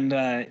week, and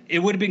it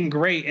would have been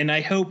great. And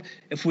I hope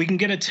if we can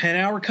get a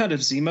 10-hour cut of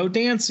Zemo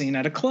dancing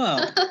at a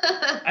club,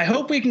 I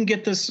hope we can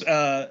get this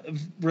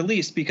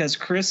released because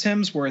Chris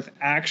Hemsworth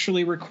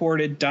actually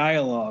recorded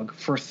dialogue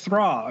for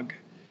Throg.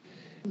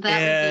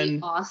 That would be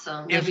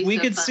awesome. If we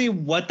could see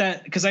what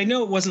that, because I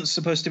know it wasn't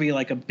supposed to be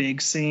like a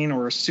big scene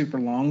or a super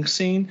long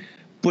scene,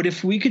 but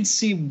if we could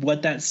see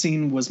what that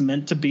scene was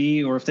meant to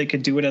be, or if they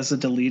could do it as a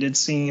deleted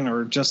scene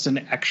or just an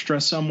extra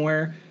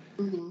somewhere,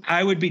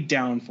 I would be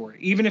down for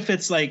it. Even if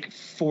it's like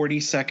 40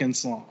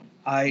 seconds long,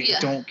 I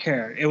don't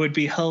care. It would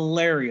be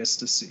hilarious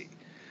to see.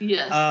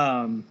 Yes.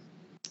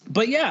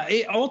 But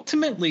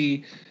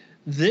ultimately,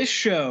 this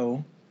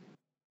show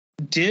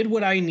did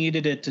what I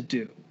needed it to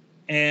do.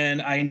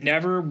 And I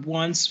never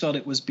once felt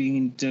it was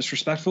being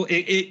disrespectful.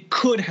 It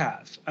could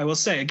have. I will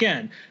say,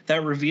 again,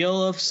 that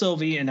reveal of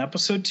Sylvie in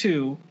episode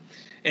 2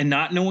 and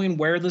not knowing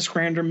where this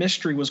grander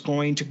mystery was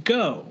going to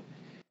go,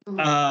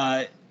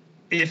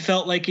 it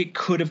felt like it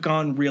could have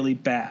gone really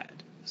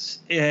bad.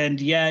 And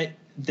yet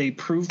they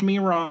proved me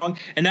wrong.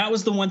 And that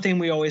was the one thing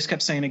we always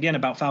kept saying again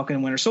about Falcon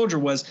and Winter Soldier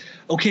was,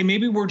 okay,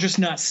 maybe we're just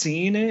not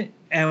seeing it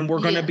and we're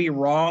going to be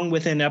wrong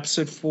within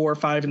episode 4,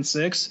 5, and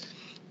 6.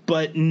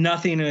 But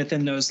nothing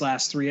within those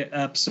last 3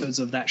 episodes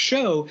of that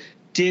show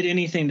did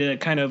anything to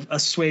kind of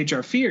assuage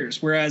our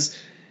fears. Whereas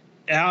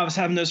I was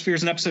having those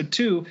fears in episode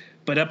 2,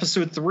 but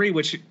episode 3,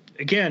 which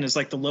again is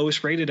like the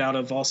lowest rated out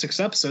of all 6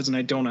 episodes, and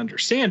I don't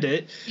understand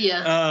it.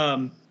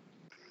 Yeah.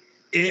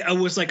 I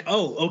was like,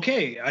 oh,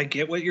 okay, I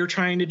get what you're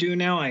trying to do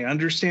now. I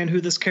understand who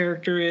this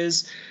character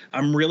is.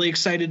 I'm really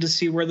excited to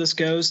see where this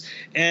goes.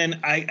 And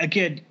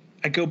I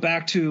go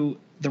back to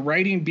the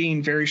writing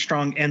being very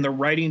strong and the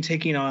writing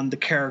taking on the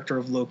character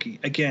of Loki.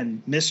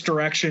 Again,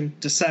 misdirection,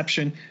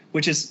 deception,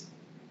 which is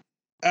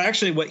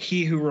actually what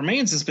He Who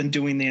Remains has been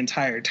doing the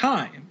entire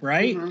time,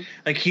 right? Mm-hmm.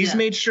 Like he's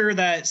made sure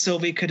that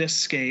Sylvie could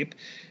escape,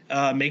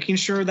 making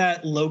sure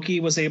that Loki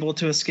was able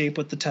to escape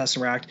with the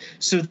Tesseract,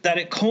 so that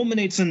it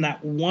culminates in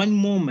that one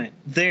moment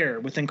there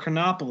within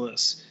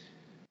Chronopolis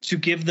to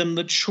give them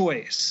the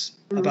choice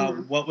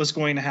about what was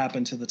going to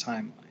happen to the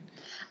timeline.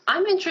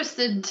 I'm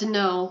interested to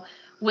know,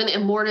 when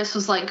Immortus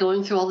was like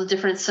going through all the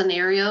different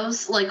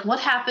scenarios, like what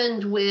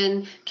happened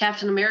when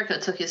Captain America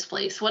took his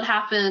place? What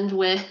happened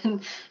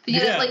when,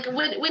 like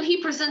when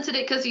he presented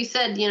it? Because he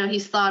said,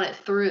 he's thought it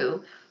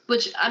through.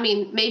 Which, I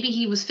mean, maybe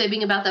he was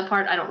fibbing about that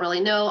part. I don't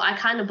really know. I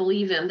kind of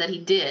believe him that he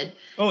did.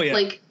 Oh, yeah.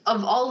 Like,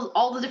 of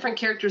all the different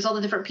characters, all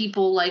the different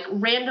people, like,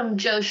 random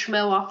Joe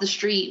Schmo off the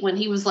street, when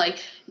he was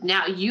like,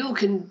 now you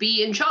can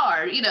be in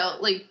charge,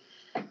 like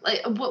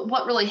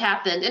what really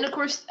happened? And, of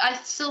course, I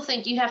still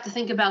think you have to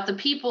think about the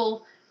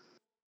people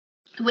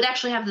who would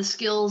actually have the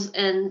skills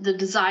and the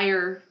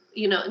desire,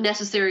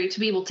 necessary to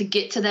be able to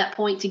get to that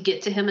point, to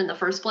get to him in the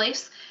first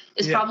place.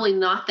 It's probably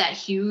not that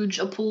huge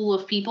a pool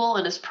of people,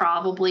 and it's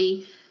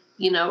probably...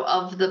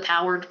 of the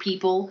powered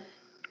people,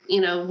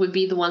 would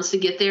be the ones to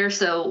get there.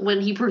 So when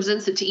he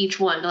presents it to each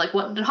one, like,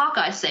 what did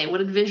Hawkeye say? What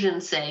did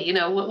Vision say?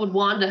 What would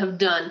Wanda have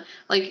done?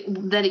 Like,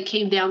 that it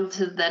came down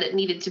to that it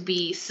needed to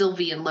be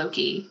Sylvie and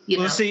Loki,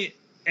 Well, see,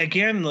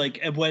 again,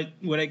 like,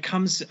 what it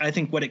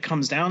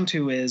comes down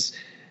to is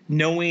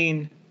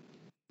knowing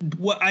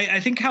what I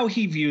think how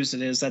he views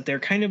it is that they're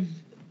kind of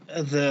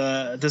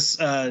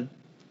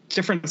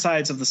different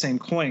sides of the same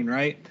coin,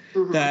 right?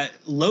 Mm-hmm. That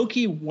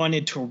Loki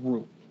wanted to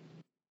rule.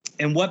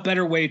 And what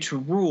better way to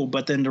rule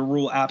but than to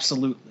rule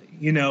absolutely,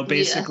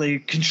 basically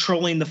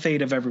controlling the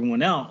fate of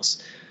everyone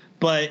else.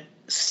 But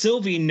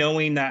Sylvie,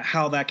 knowing that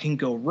how that can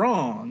go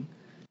wrong,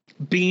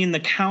 being the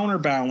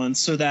counterbalance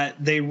so that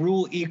they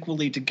rule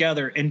equally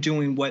together and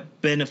doing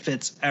what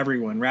benefits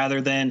everyone rather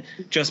than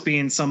just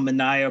being some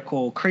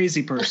maniacal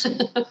crazy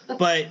person,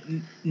 but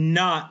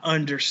not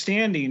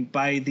understanding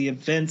by the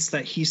events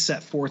that he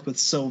set forth with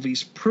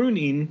Sylvie's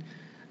pruning,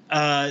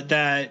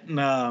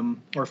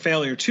 or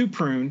failure to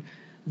prune,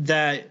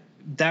 that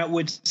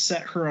would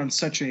set her on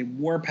such a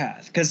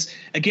warpath. Because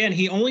again,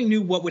 he only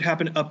knew what would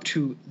happen up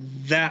to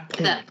that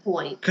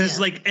point. Because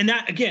and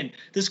that, again,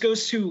 this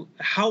goes to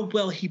how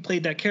well he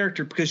played that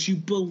character, because you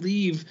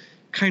believe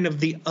kind of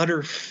the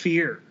utter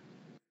fear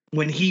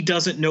when he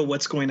doesn't know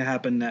what's going to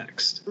happen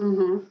next.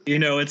 Mm-hmm.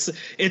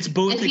 It's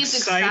both and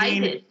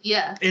exciting. Excited.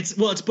 Yeah. It's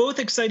both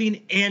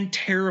exciting and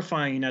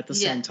terrifying at the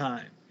same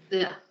time.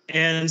 Yeah.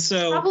 And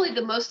so probably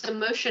the most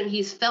emotion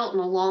he's felt in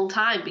a long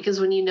time, because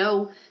when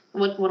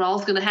what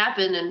all's going to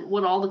happen and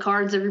what all the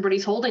cards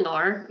everybody's holding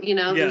are,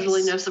 there's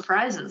really no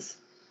surprises.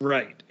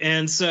 Right.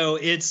 And so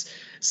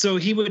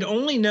he would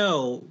only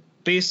know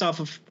based off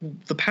of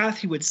the path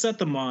he would set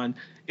them on,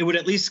 it would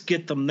at least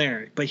get them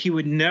there, but he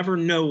would never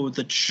know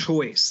the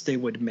choice they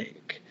would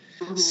make.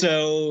 Mm-hmm.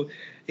 So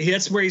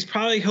that's where he's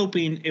probably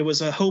hoping. It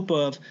was a hope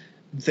of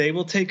they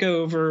will take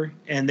over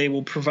and they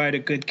will provide a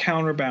good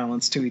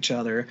counterbalance to each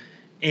other.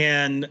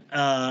 And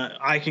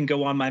I can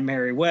go on my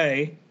merry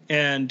way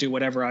and do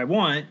whatever I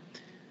want.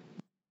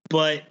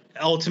 But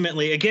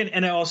ultimately, again,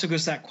 and it also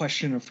goes to that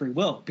question of free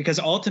will, because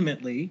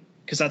ultimately,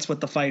 because that's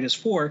what the fight is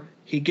for,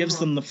 he gives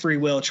them the free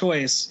will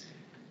choice,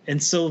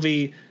 and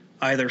Sylvie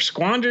either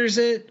squanders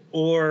it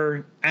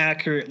or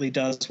accurately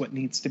does what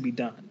needs to be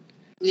done.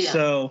 Yeah.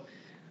 So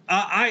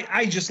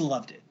I just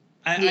loved it.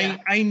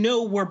 I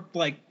know we're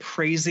like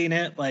praising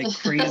it like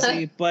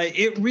crazy, but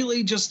it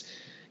really just...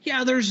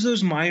 Yeah, there's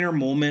those minor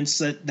moments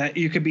that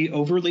you could be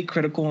overly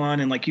critical on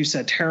and, like you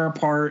said, tear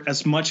apart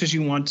as much as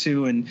you want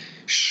to and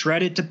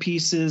shred it to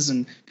pieces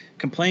and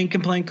complain.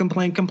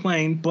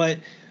 But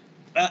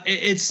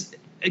it's,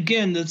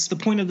 again, that's the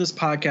point of this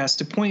podcast,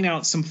 to point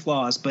out some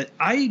flaws. But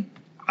I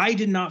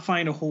did not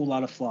find a whole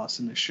lot of flaws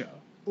in this show.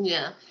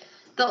 Yeah.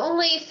 The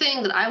only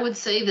thing that I would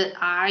say that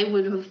I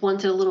would have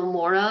wanted a little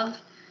more of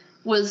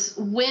was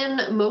when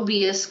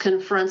Mobius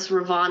confronts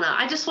Ravonna.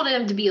 I just wanted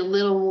him to be a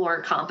little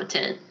more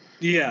competent.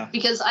 Yeah.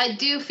 Because I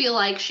do feel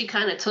like she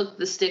kind of took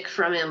the stick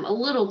from him a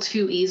little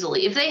too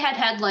easily. If they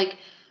had like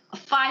a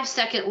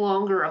 5-second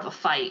longer of a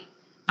fight,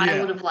 I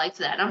would have liked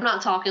that. I'm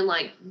not talking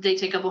like they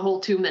take up a whole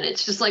 2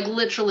 minutes. Just like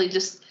literally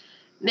just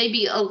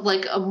maybe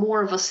a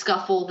more of a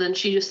scuffle than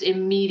she just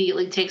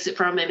immediately takes it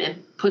from him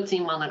and puts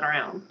him on the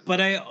ground. But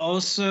I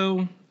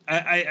also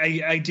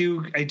I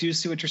do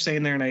see what you're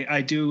saying there, and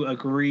I do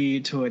agree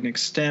to an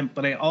extent,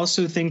 but I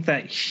also think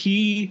that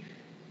he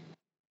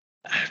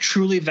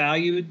truly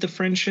valued the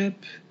friendship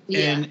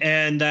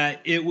and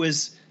that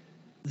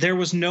there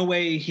was no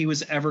way he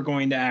was ever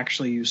going to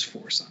actually use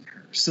force on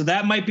her. So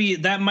that might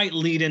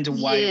lead into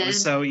why it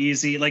was so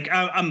easy. Like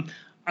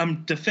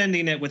I'm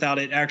defending it without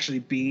it actually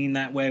being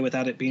that way,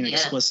 without it being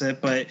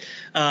explicit, but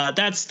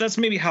that's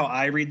maybe how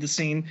I read the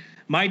scene.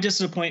 My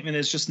disappointment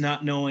is just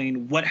not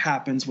knowing what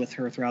happens with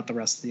her throughout the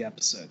rest of the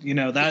episode. You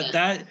know,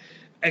 that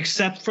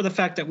except for the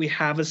fact that we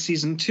have a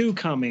season 2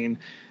 coming,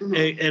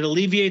 it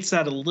alleviates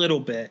that a little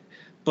bit.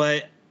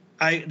 But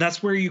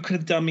that's where you could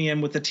have done me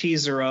in with the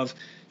teaser of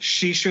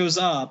she shows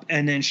up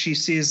and then she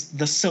sees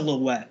the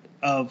silhouette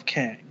of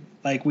Kang.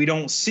 Like, we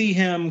don't see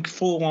him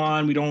full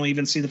on. We don't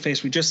even see the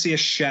face. We just see a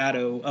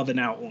shadow of an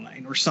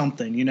outline or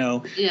something, you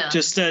know,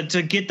 just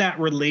to get that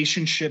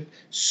relationship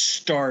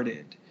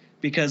started.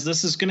 Because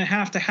this is going to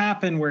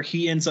happen where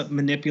he ends up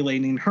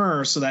manipulating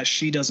her so that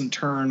she doesn't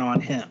turn on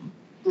him.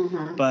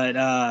 Mm-hmm. But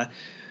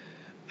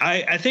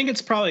I think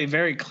it's probably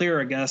very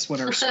clear, I guess,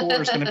 what our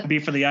score is going to be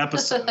for the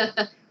episode.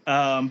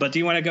 But do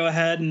you want to go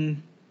ahead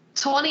and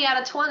 20 out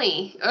of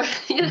 20, or or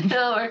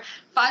 5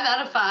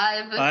 out of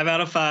 5. 5 out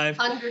of 5.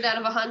 100 out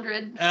of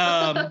 100.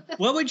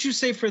 What would you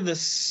say for the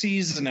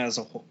season as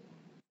a whole?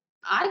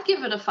 I'd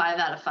give it a 5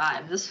 out of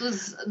 5. This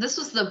was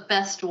the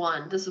best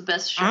one. This is the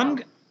best show.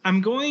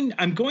 I'm going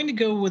to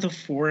go with a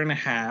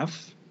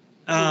 4.5.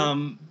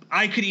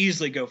 I could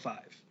easily go 5.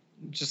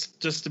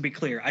 Just to be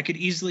clear, I could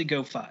easily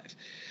go 5.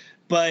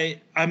 But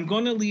I'm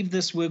going to leave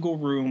this wiggle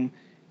room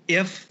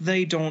if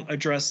they don't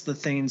address the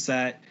things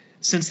that,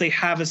 since they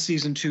have a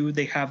season 2,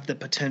 they have the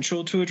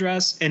potential to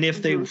address. And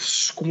if they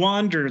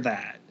squander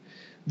that,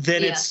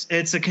 then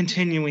it's a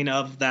continuing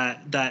of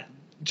that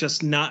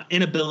just not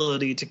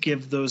inability to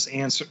give those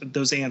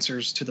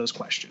answers to those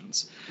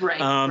questions. Right.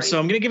 So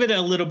I'm going to give it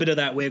a little bit of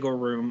that wiggle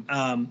room.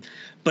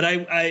 But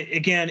I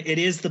again, it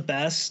is the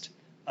best.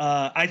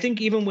 I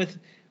think even with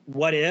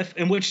What If,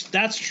 in which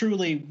that's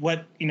truly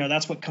what,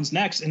 that's what comes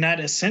next. And that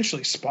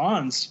essentially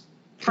spawns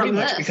pretty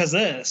much because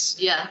of this.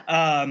 Yeah.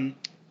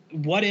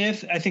 What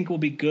If, I think, will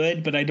be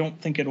good, but I don't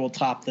think it will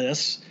top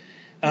this.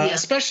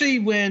 Especially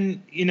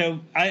when,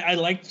 I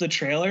liked the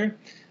trailer,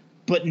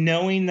 but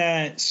knowing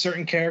that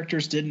certain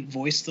characters didn't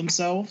voice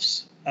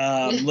themselves,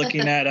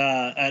 looking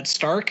at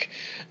Stark,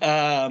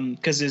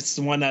 because it's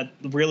the one that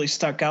really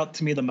stuck out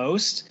to me the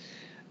most,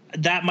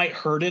 that might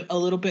hurt it a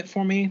little bit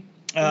for me.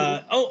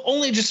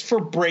 Only just for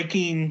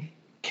breaking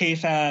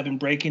kayfabe and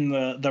breaking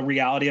the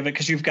reality of it,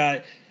 because you've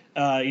got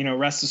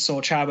rest his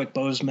soul, Chadwick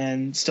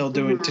Boseman still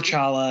doing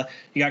T'Challa.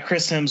 You got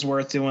Chris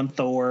Hemsworth doing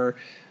Thor.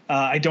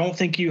 I don't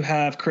think you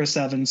have Chris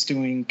Evans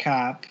doing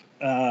Cap.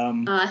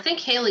 I think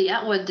Haley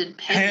Atwood did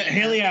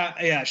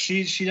Peggy.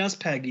 She does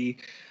Peggy.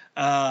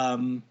 I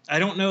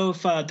don't know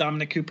if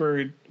Dominic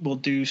Cooper will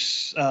do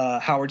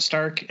Howard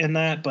Stark in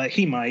that, but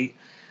he might.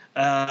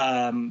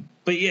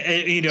 But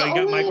you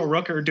got Michael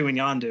Rooker doing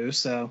Yondu.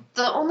 So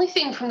the only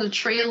thing from the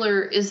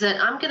trailer is that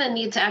I'm gonna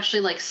need to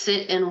actually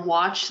sit and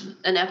watch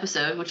an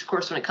episode, which of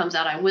course when it comes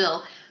out I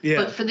will. Yeah.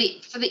 But for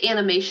the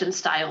animation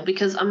style,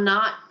 because I'm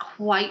not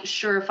quite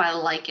sure if I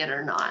like it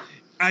or not.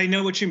 I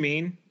know what you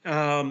mean.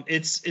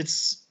 It's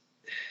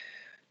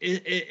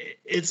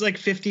like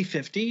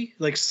 50-50.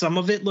 Like, some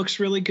of it looks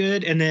really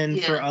good, and then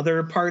for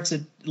other parts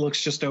it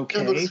looks just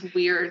okay. It looks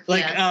weird.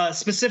 Like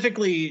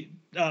specifically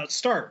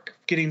Stark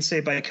getting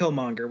saved by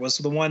Killmonger was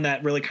the one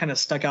that really kind of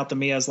stuck out to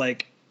me as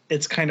like,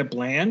 it's kind of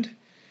bland.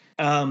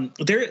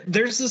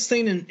 There's this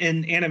thing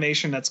in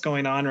animation that's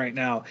going on right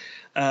now,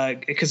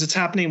 because it's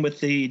happening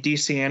with the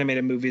DC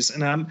animated movies,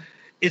 and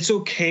it's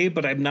okay,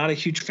 but I'm not a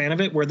huge fan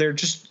of it, where they're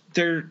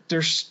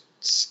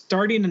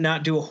starting to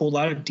not do a whole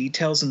lot of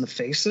details in the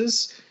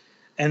faces,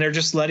 and they're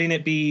just letting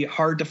it be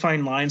hard to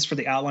find lines for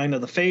the outline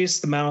of the face,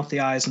 the mouth, the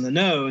eyes, and the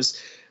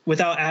nose,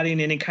 without adding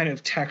any kind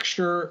of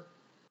texture,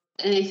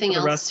 anything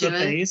else, the rest of the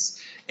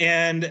face.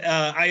 And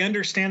I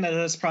understand that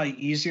it's probably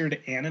easier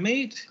to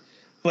animate,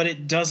 but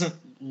it doesn't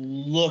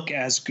look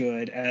as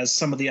good as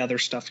some of the other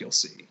stuff you'll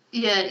see.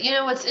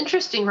 Yeah, what's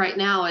interesting right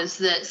now is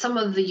that some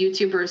of the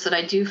YouTubers that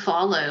I do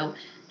follow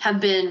have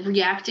been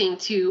reacting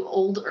to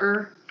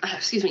older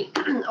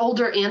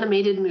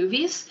animated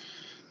movies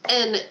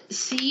and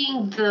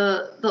seeing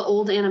the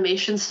old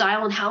animation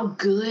style and how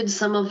good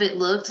some of it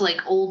looked,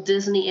 like old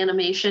Disney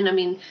animation. I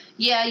mean,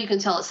 yeah, you can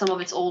tell that some of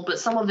it's old, but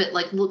some of it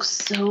looks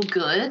so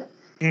good.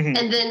 Mm-hmm.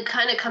 And then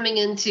kind of coming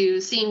into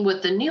seeing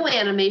what the new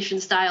animation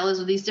style is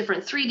with these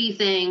different 3D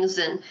things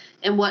and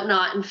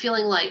whatnot, and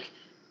feeling like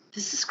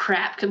this is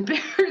crap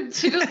compared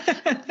to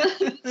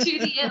the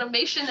 2D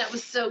animation that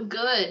was so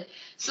good.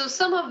 So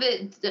some of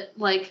it,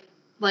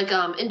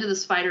 Into the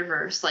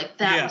Spider-Verse, like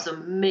that was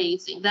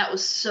amazing. That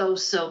was so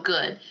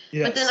good.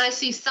 Yes. But then I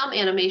see some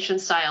animation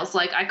styles,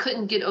 like I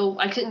couldn't get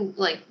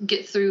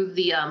through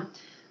the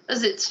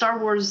is it Star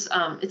Wars?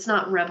 It's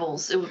not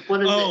Rebels.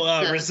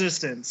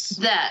 Resistance.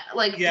 That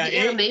the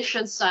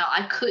animation style,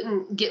 I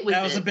couldn't get with it.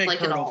 That was a big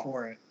hurdle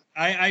for it.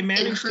 I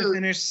managed to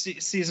finish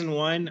season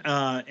 1,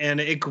 and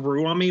it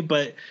grew on me,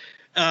 but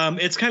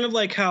it's kind of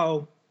like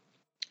how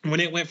when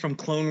it went from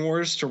Clone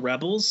Wars to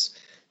Rebels.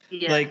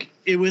 Yeah. Like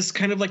it was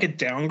kind of like a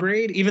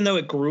downgrade, even though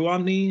it grew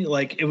on me.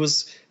 Like it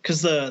was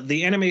because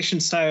the animation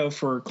style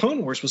for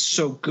Clone Wars was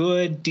so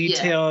good,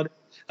 detailed,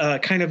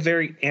 kind of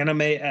very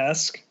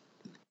anime-esque.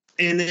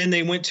 And then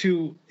they went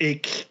to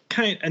a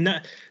kind of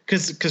not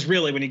because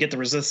really when you get the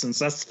Resistance,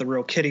 that's the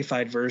real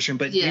kiddified version.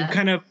 But you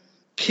kind of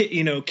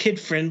kid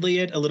friendly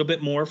it a little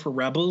bit more for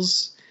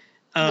Rebels.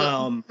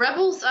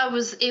 Rebels, I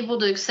was able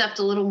to accept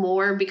a little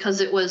more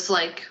because it was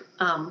like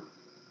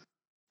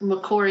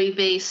Macquarie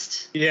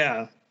based.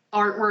 Yeah.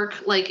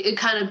 Artwork, like it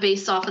kind of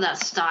based off of that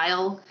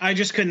style. I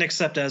just couldn't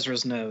accept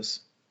Ezra's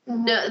nose.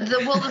 No,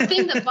 the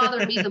thing that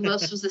bothered me the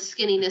most was the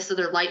skinniness of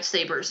their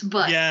lightsabers.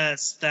 But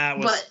yes, that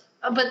was.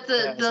 But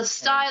the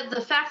style, the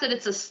fact that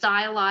it's a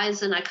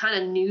stylized, and I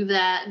kind of knew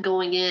that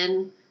going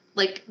in,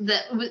 like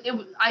that,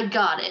 I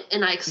got it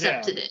and I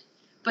accepted it.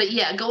 But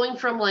yeah, going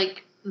from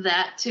like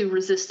that to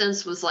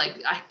Resistance was like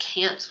I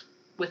can't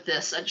with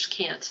this. I just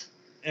can't.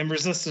 And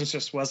Resistance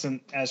just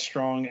wasn't as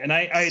strong, and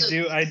I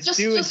do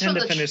intend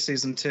to finish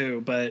season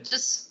 2, but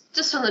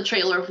just from the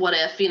trailer of What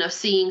If,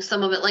 seeing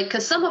some of it, like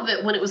because some of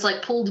it when it was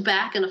like pulled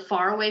back in a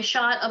faraway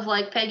shot of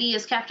like Peggy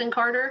as Captain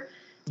Carter,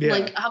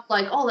 like I'm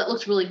like, oh, that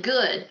looks really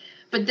good.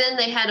 But then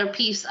they had a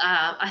piece,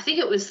 I think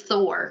it was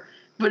Thor,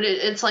 but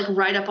it's like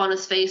right up on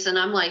his face, and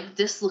I'm like,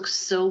 this looks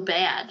so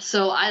bad.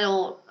 So I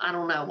don't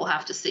know. We'll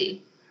have to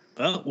see.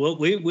 Well,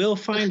 we'll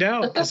find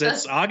out because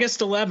it's August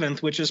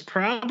 11th, which is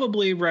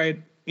probably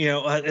right.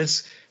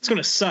 It's going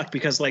to suck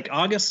because like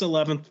August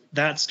 11th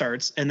that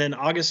starts, and then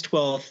August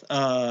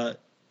 12th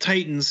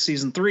Titans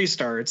season 3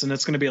 starts, and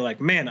it's going to be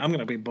like, man, I'm going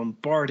to be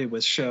bombarded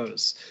with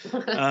shows.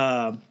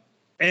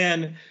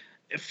 And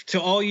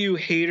to all you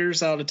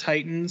haters out of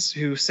Titans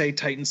who say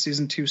Titans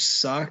season 2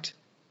 sucked,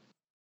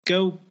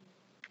 go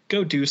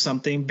do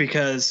something,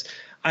 because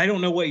I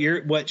don't know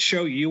what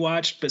show you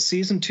watched, but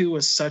season 2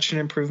 was such an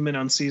improvement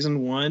on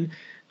season 1.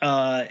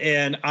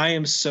 And I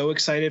am so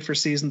excited for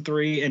season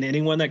 3, and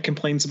anyone that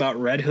complains about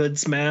Red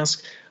Hood's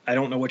mask, I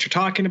don't know what you're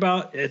talking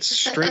about. It's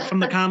straight from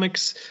the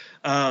comics.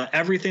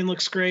 Everything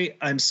looks great.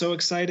 I'm so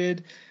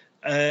excited.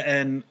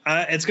 And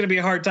it's going to be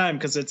a hard time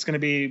because it's going to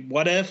be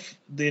What If,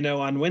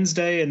 on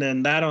Wednesday, and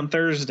then that on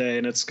Thursday.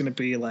 And it's going to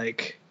be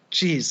like,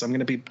 geez, I'm going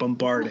to be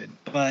bombarded.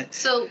 But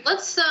so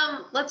let's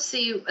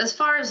see, as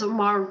far as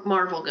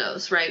Marvel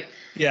goes, right?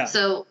 Yeah.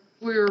 So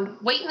we're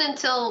waiting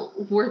until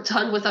we're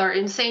done with our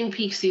insane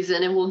peak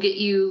season, and we'll get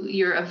you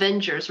your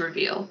Avengers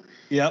review.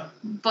 Yep.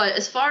 But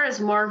as far as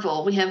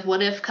Marvel, we have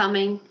What If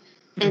coming,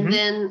 and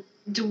then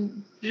do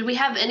we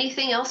have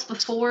anything else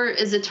before?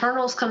 Is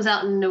Eternals comes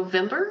out in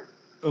November?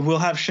 We'll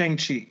have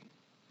Shang-Chi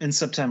in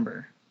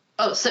September.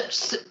 Oh,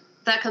 so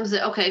that comes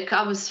in. Okay,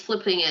 I was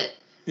flipping it.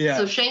 Yeah.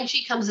 So Shang-Chi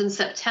comes in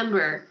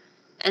September,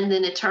 and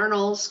then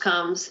Eternals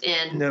comes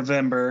in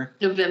November.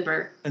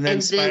 And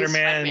then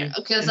Spider-Man.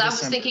 Because I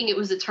was thinking it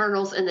was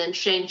Eternals and then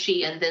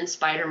Shang-Chi and then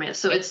Spider-Man.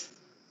 So it's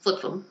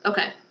flip them.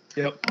 Okay.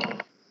 Yep.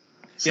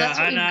 So that's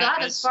what we've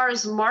got as far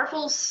as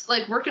Marvel's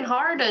like working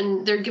hard,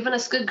 and they're giving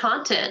us good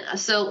content.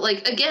 So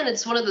like again,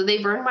 it's one of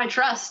they've earned my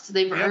trust.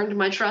 They've earned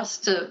my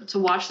trust to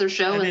watch their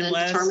show and then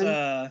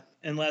determine.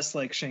 Unless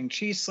like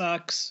Shang-Chi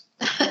sucks,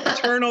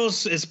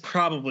 Eternals is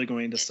probably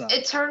going to suck.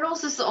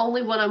 Eternals is the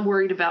only one I'm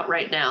worried about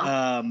right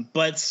now.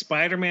 But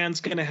Spider-Man's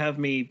going to have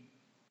me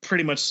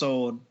pretty much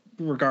sold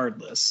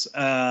regardless.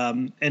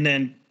 And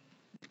then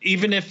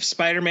even if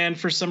Spider-Man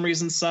for some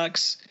reason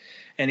sucks,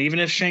 and even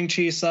if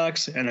Shang-Chi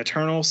sucks and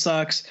Eternal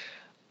sucks,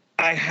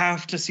 I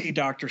have to see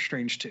Doctor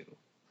Strange 2.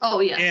 Oh,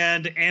 yeah.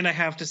 And I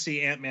have to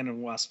see Ant-Man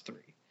and Wasp 3.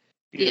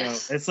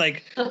 Yes. It's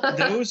like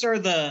those are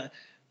the...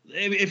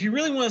 If you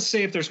really want to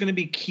say if there's going to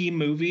be key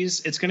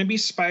movies, it's going to be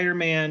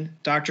Spider-Man,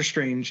 Doctor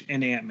Strange,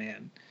 and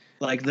Ant-Man.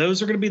 Like,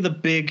 those are going to be the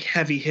big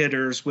heavy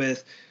hitters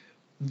with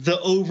the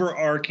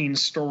overarching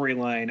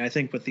storyline, I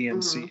think, with the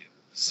MCU.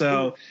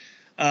 So,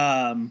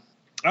 all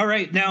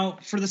right. Now,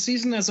 for the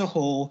season as a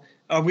whole...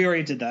 we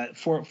already did that.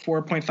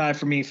 4.5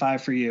 for me,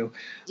 5 for you.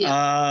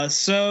 Yeah.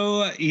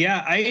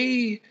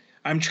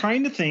 I'm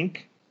trying to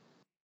think.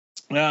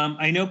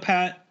 I know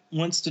Pat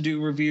wants to do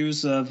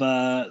reviews of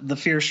the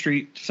Fear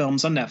Street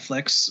films on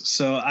Netflix,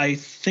 so I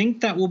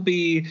think that will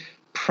be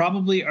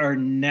probably our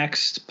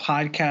next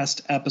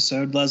podcast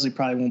episode. Leslie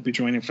probably won't be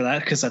joining for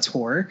that because that's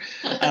horror.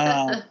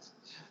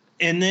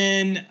 And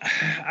then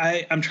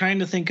I'm trying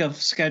to think of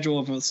schedule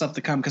of stuff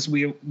to come because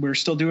we're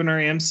still doing our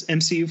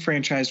MCU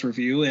franchise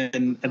review,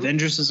 and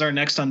Avengers is our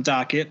next on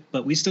docket,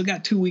 but we still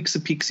got 2 weeks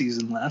of peak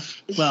season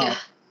left. Well,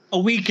 a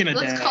week and a day.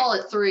 Let's call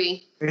it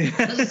 3.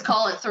 Let's just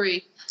call it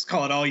 3. Let's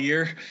call it all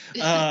year.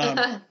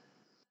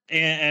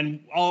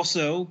 And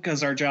also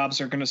because our jobs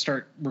are going to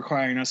start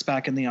requiring us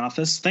back in the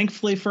office.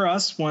 Thankfully for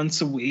us,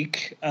 once a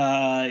week,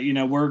 we're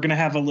going to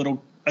have a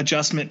little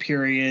adjustment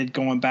period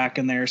going back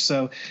in there.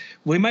 So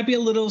we might be a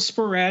little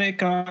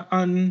sporadic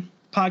on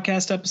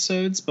podcast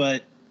episodes,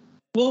 but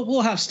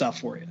we'll have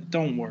stuff for you.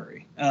 Don't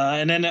worry.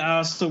 And then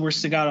also we're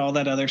still got all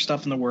that other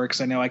stuff in the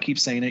works. I know I keep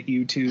saying it,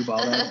 YouTube,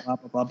 all that, blah,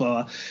 blah,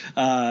 blah,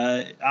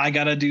 blah. I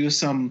got to do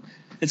some.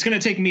 It's going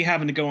to take me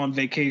having to go on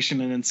vacation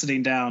and then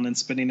sitting down and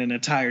spending an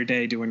entire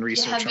day doing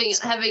research.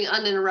 Having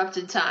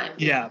uninterrupted time.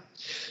 Yeah.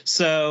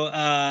 So,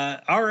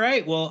 all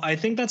right. Well, I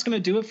think that's going to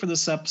do it for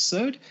this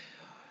episode.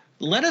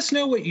 Let us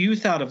know what you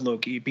thought of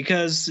Loki,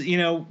 because,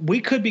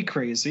 we could be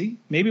crazy.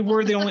 Maybe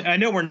we're the only, I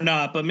know we're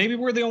not, but maybe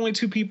we're the only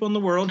two people in the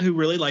world who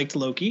really liked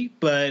Loki.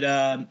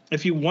 But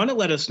if you want to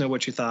let us know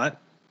what you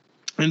thought,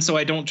 and so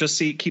I don't just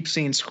keep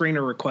seeing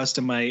screener requests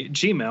in my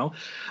Gmail,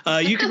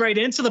 you can write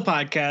into the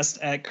podcast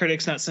at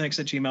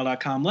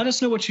criticsnotcynics@gmail.com. Let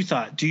us know what you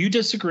thought. Do you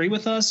disagree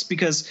with us?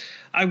 Because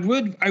I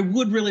would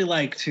really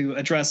like to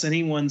address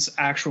anyone's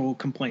actual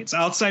complaints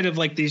outside of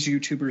like these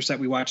YouTubers that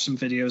we watch some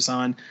videos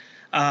on.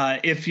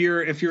 If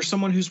you're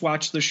someone who's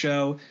watched the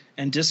show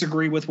and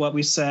disagree with what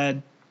we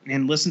said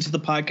and listen to the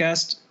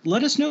podcast,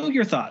 let us know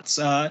your thoughts.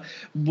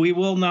 We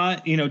will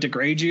not,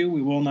 degrade you.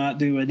 We will not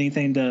do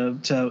anything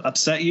to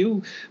upset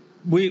you.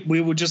 We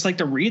would just like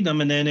to read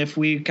them, and then if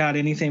we got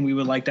anything we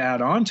would like to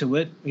add on to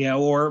it,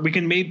 or we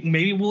can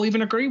maybe we'll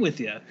even agree with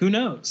you. Who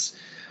knows?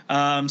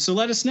 So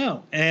let us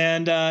know.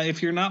 And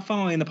if you're not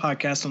following the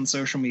podcast on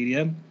social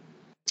media,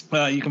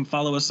 you can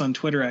follow us on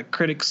Twitter at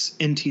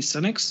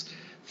CriticsNTCynics.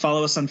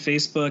 Follow us on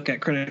Facebook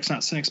at Critics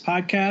Not Cynics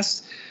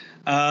Podcast.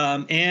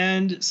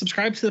 And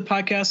subscribe to the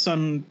podcast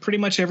on pretty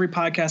much every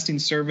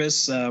podcasting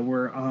service.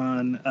 We're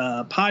on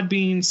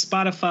Podbean,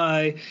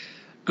 Spotify,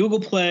 Google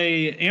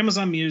Play,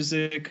 Amazon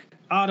Music,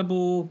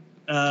 Audible,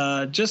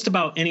 just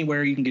about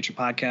anywhere you can get your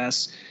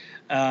podcasts.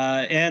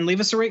 And leave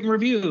us a rate and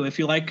review if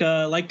you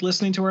like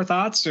listening to our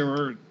thoughts,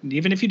 or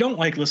even if you don't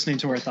like listening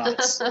to our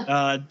thoughts.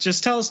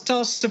 Just tell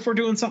us if we're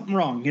doing something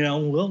wrong.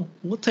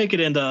 We'll take it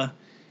into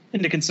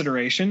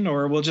consideration,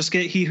 or we'll just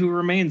get He Who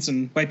Remains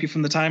and wipe you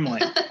from the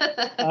timeline.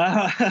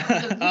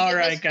 All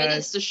right,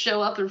 guys. To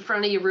show up in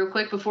front of you real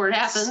quick before it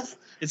happens.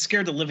 It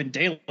scared the living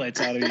daylights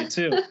out of you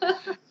too.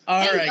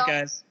 All right,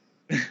 guys.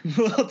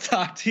 We'll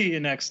talk to you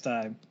next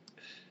time.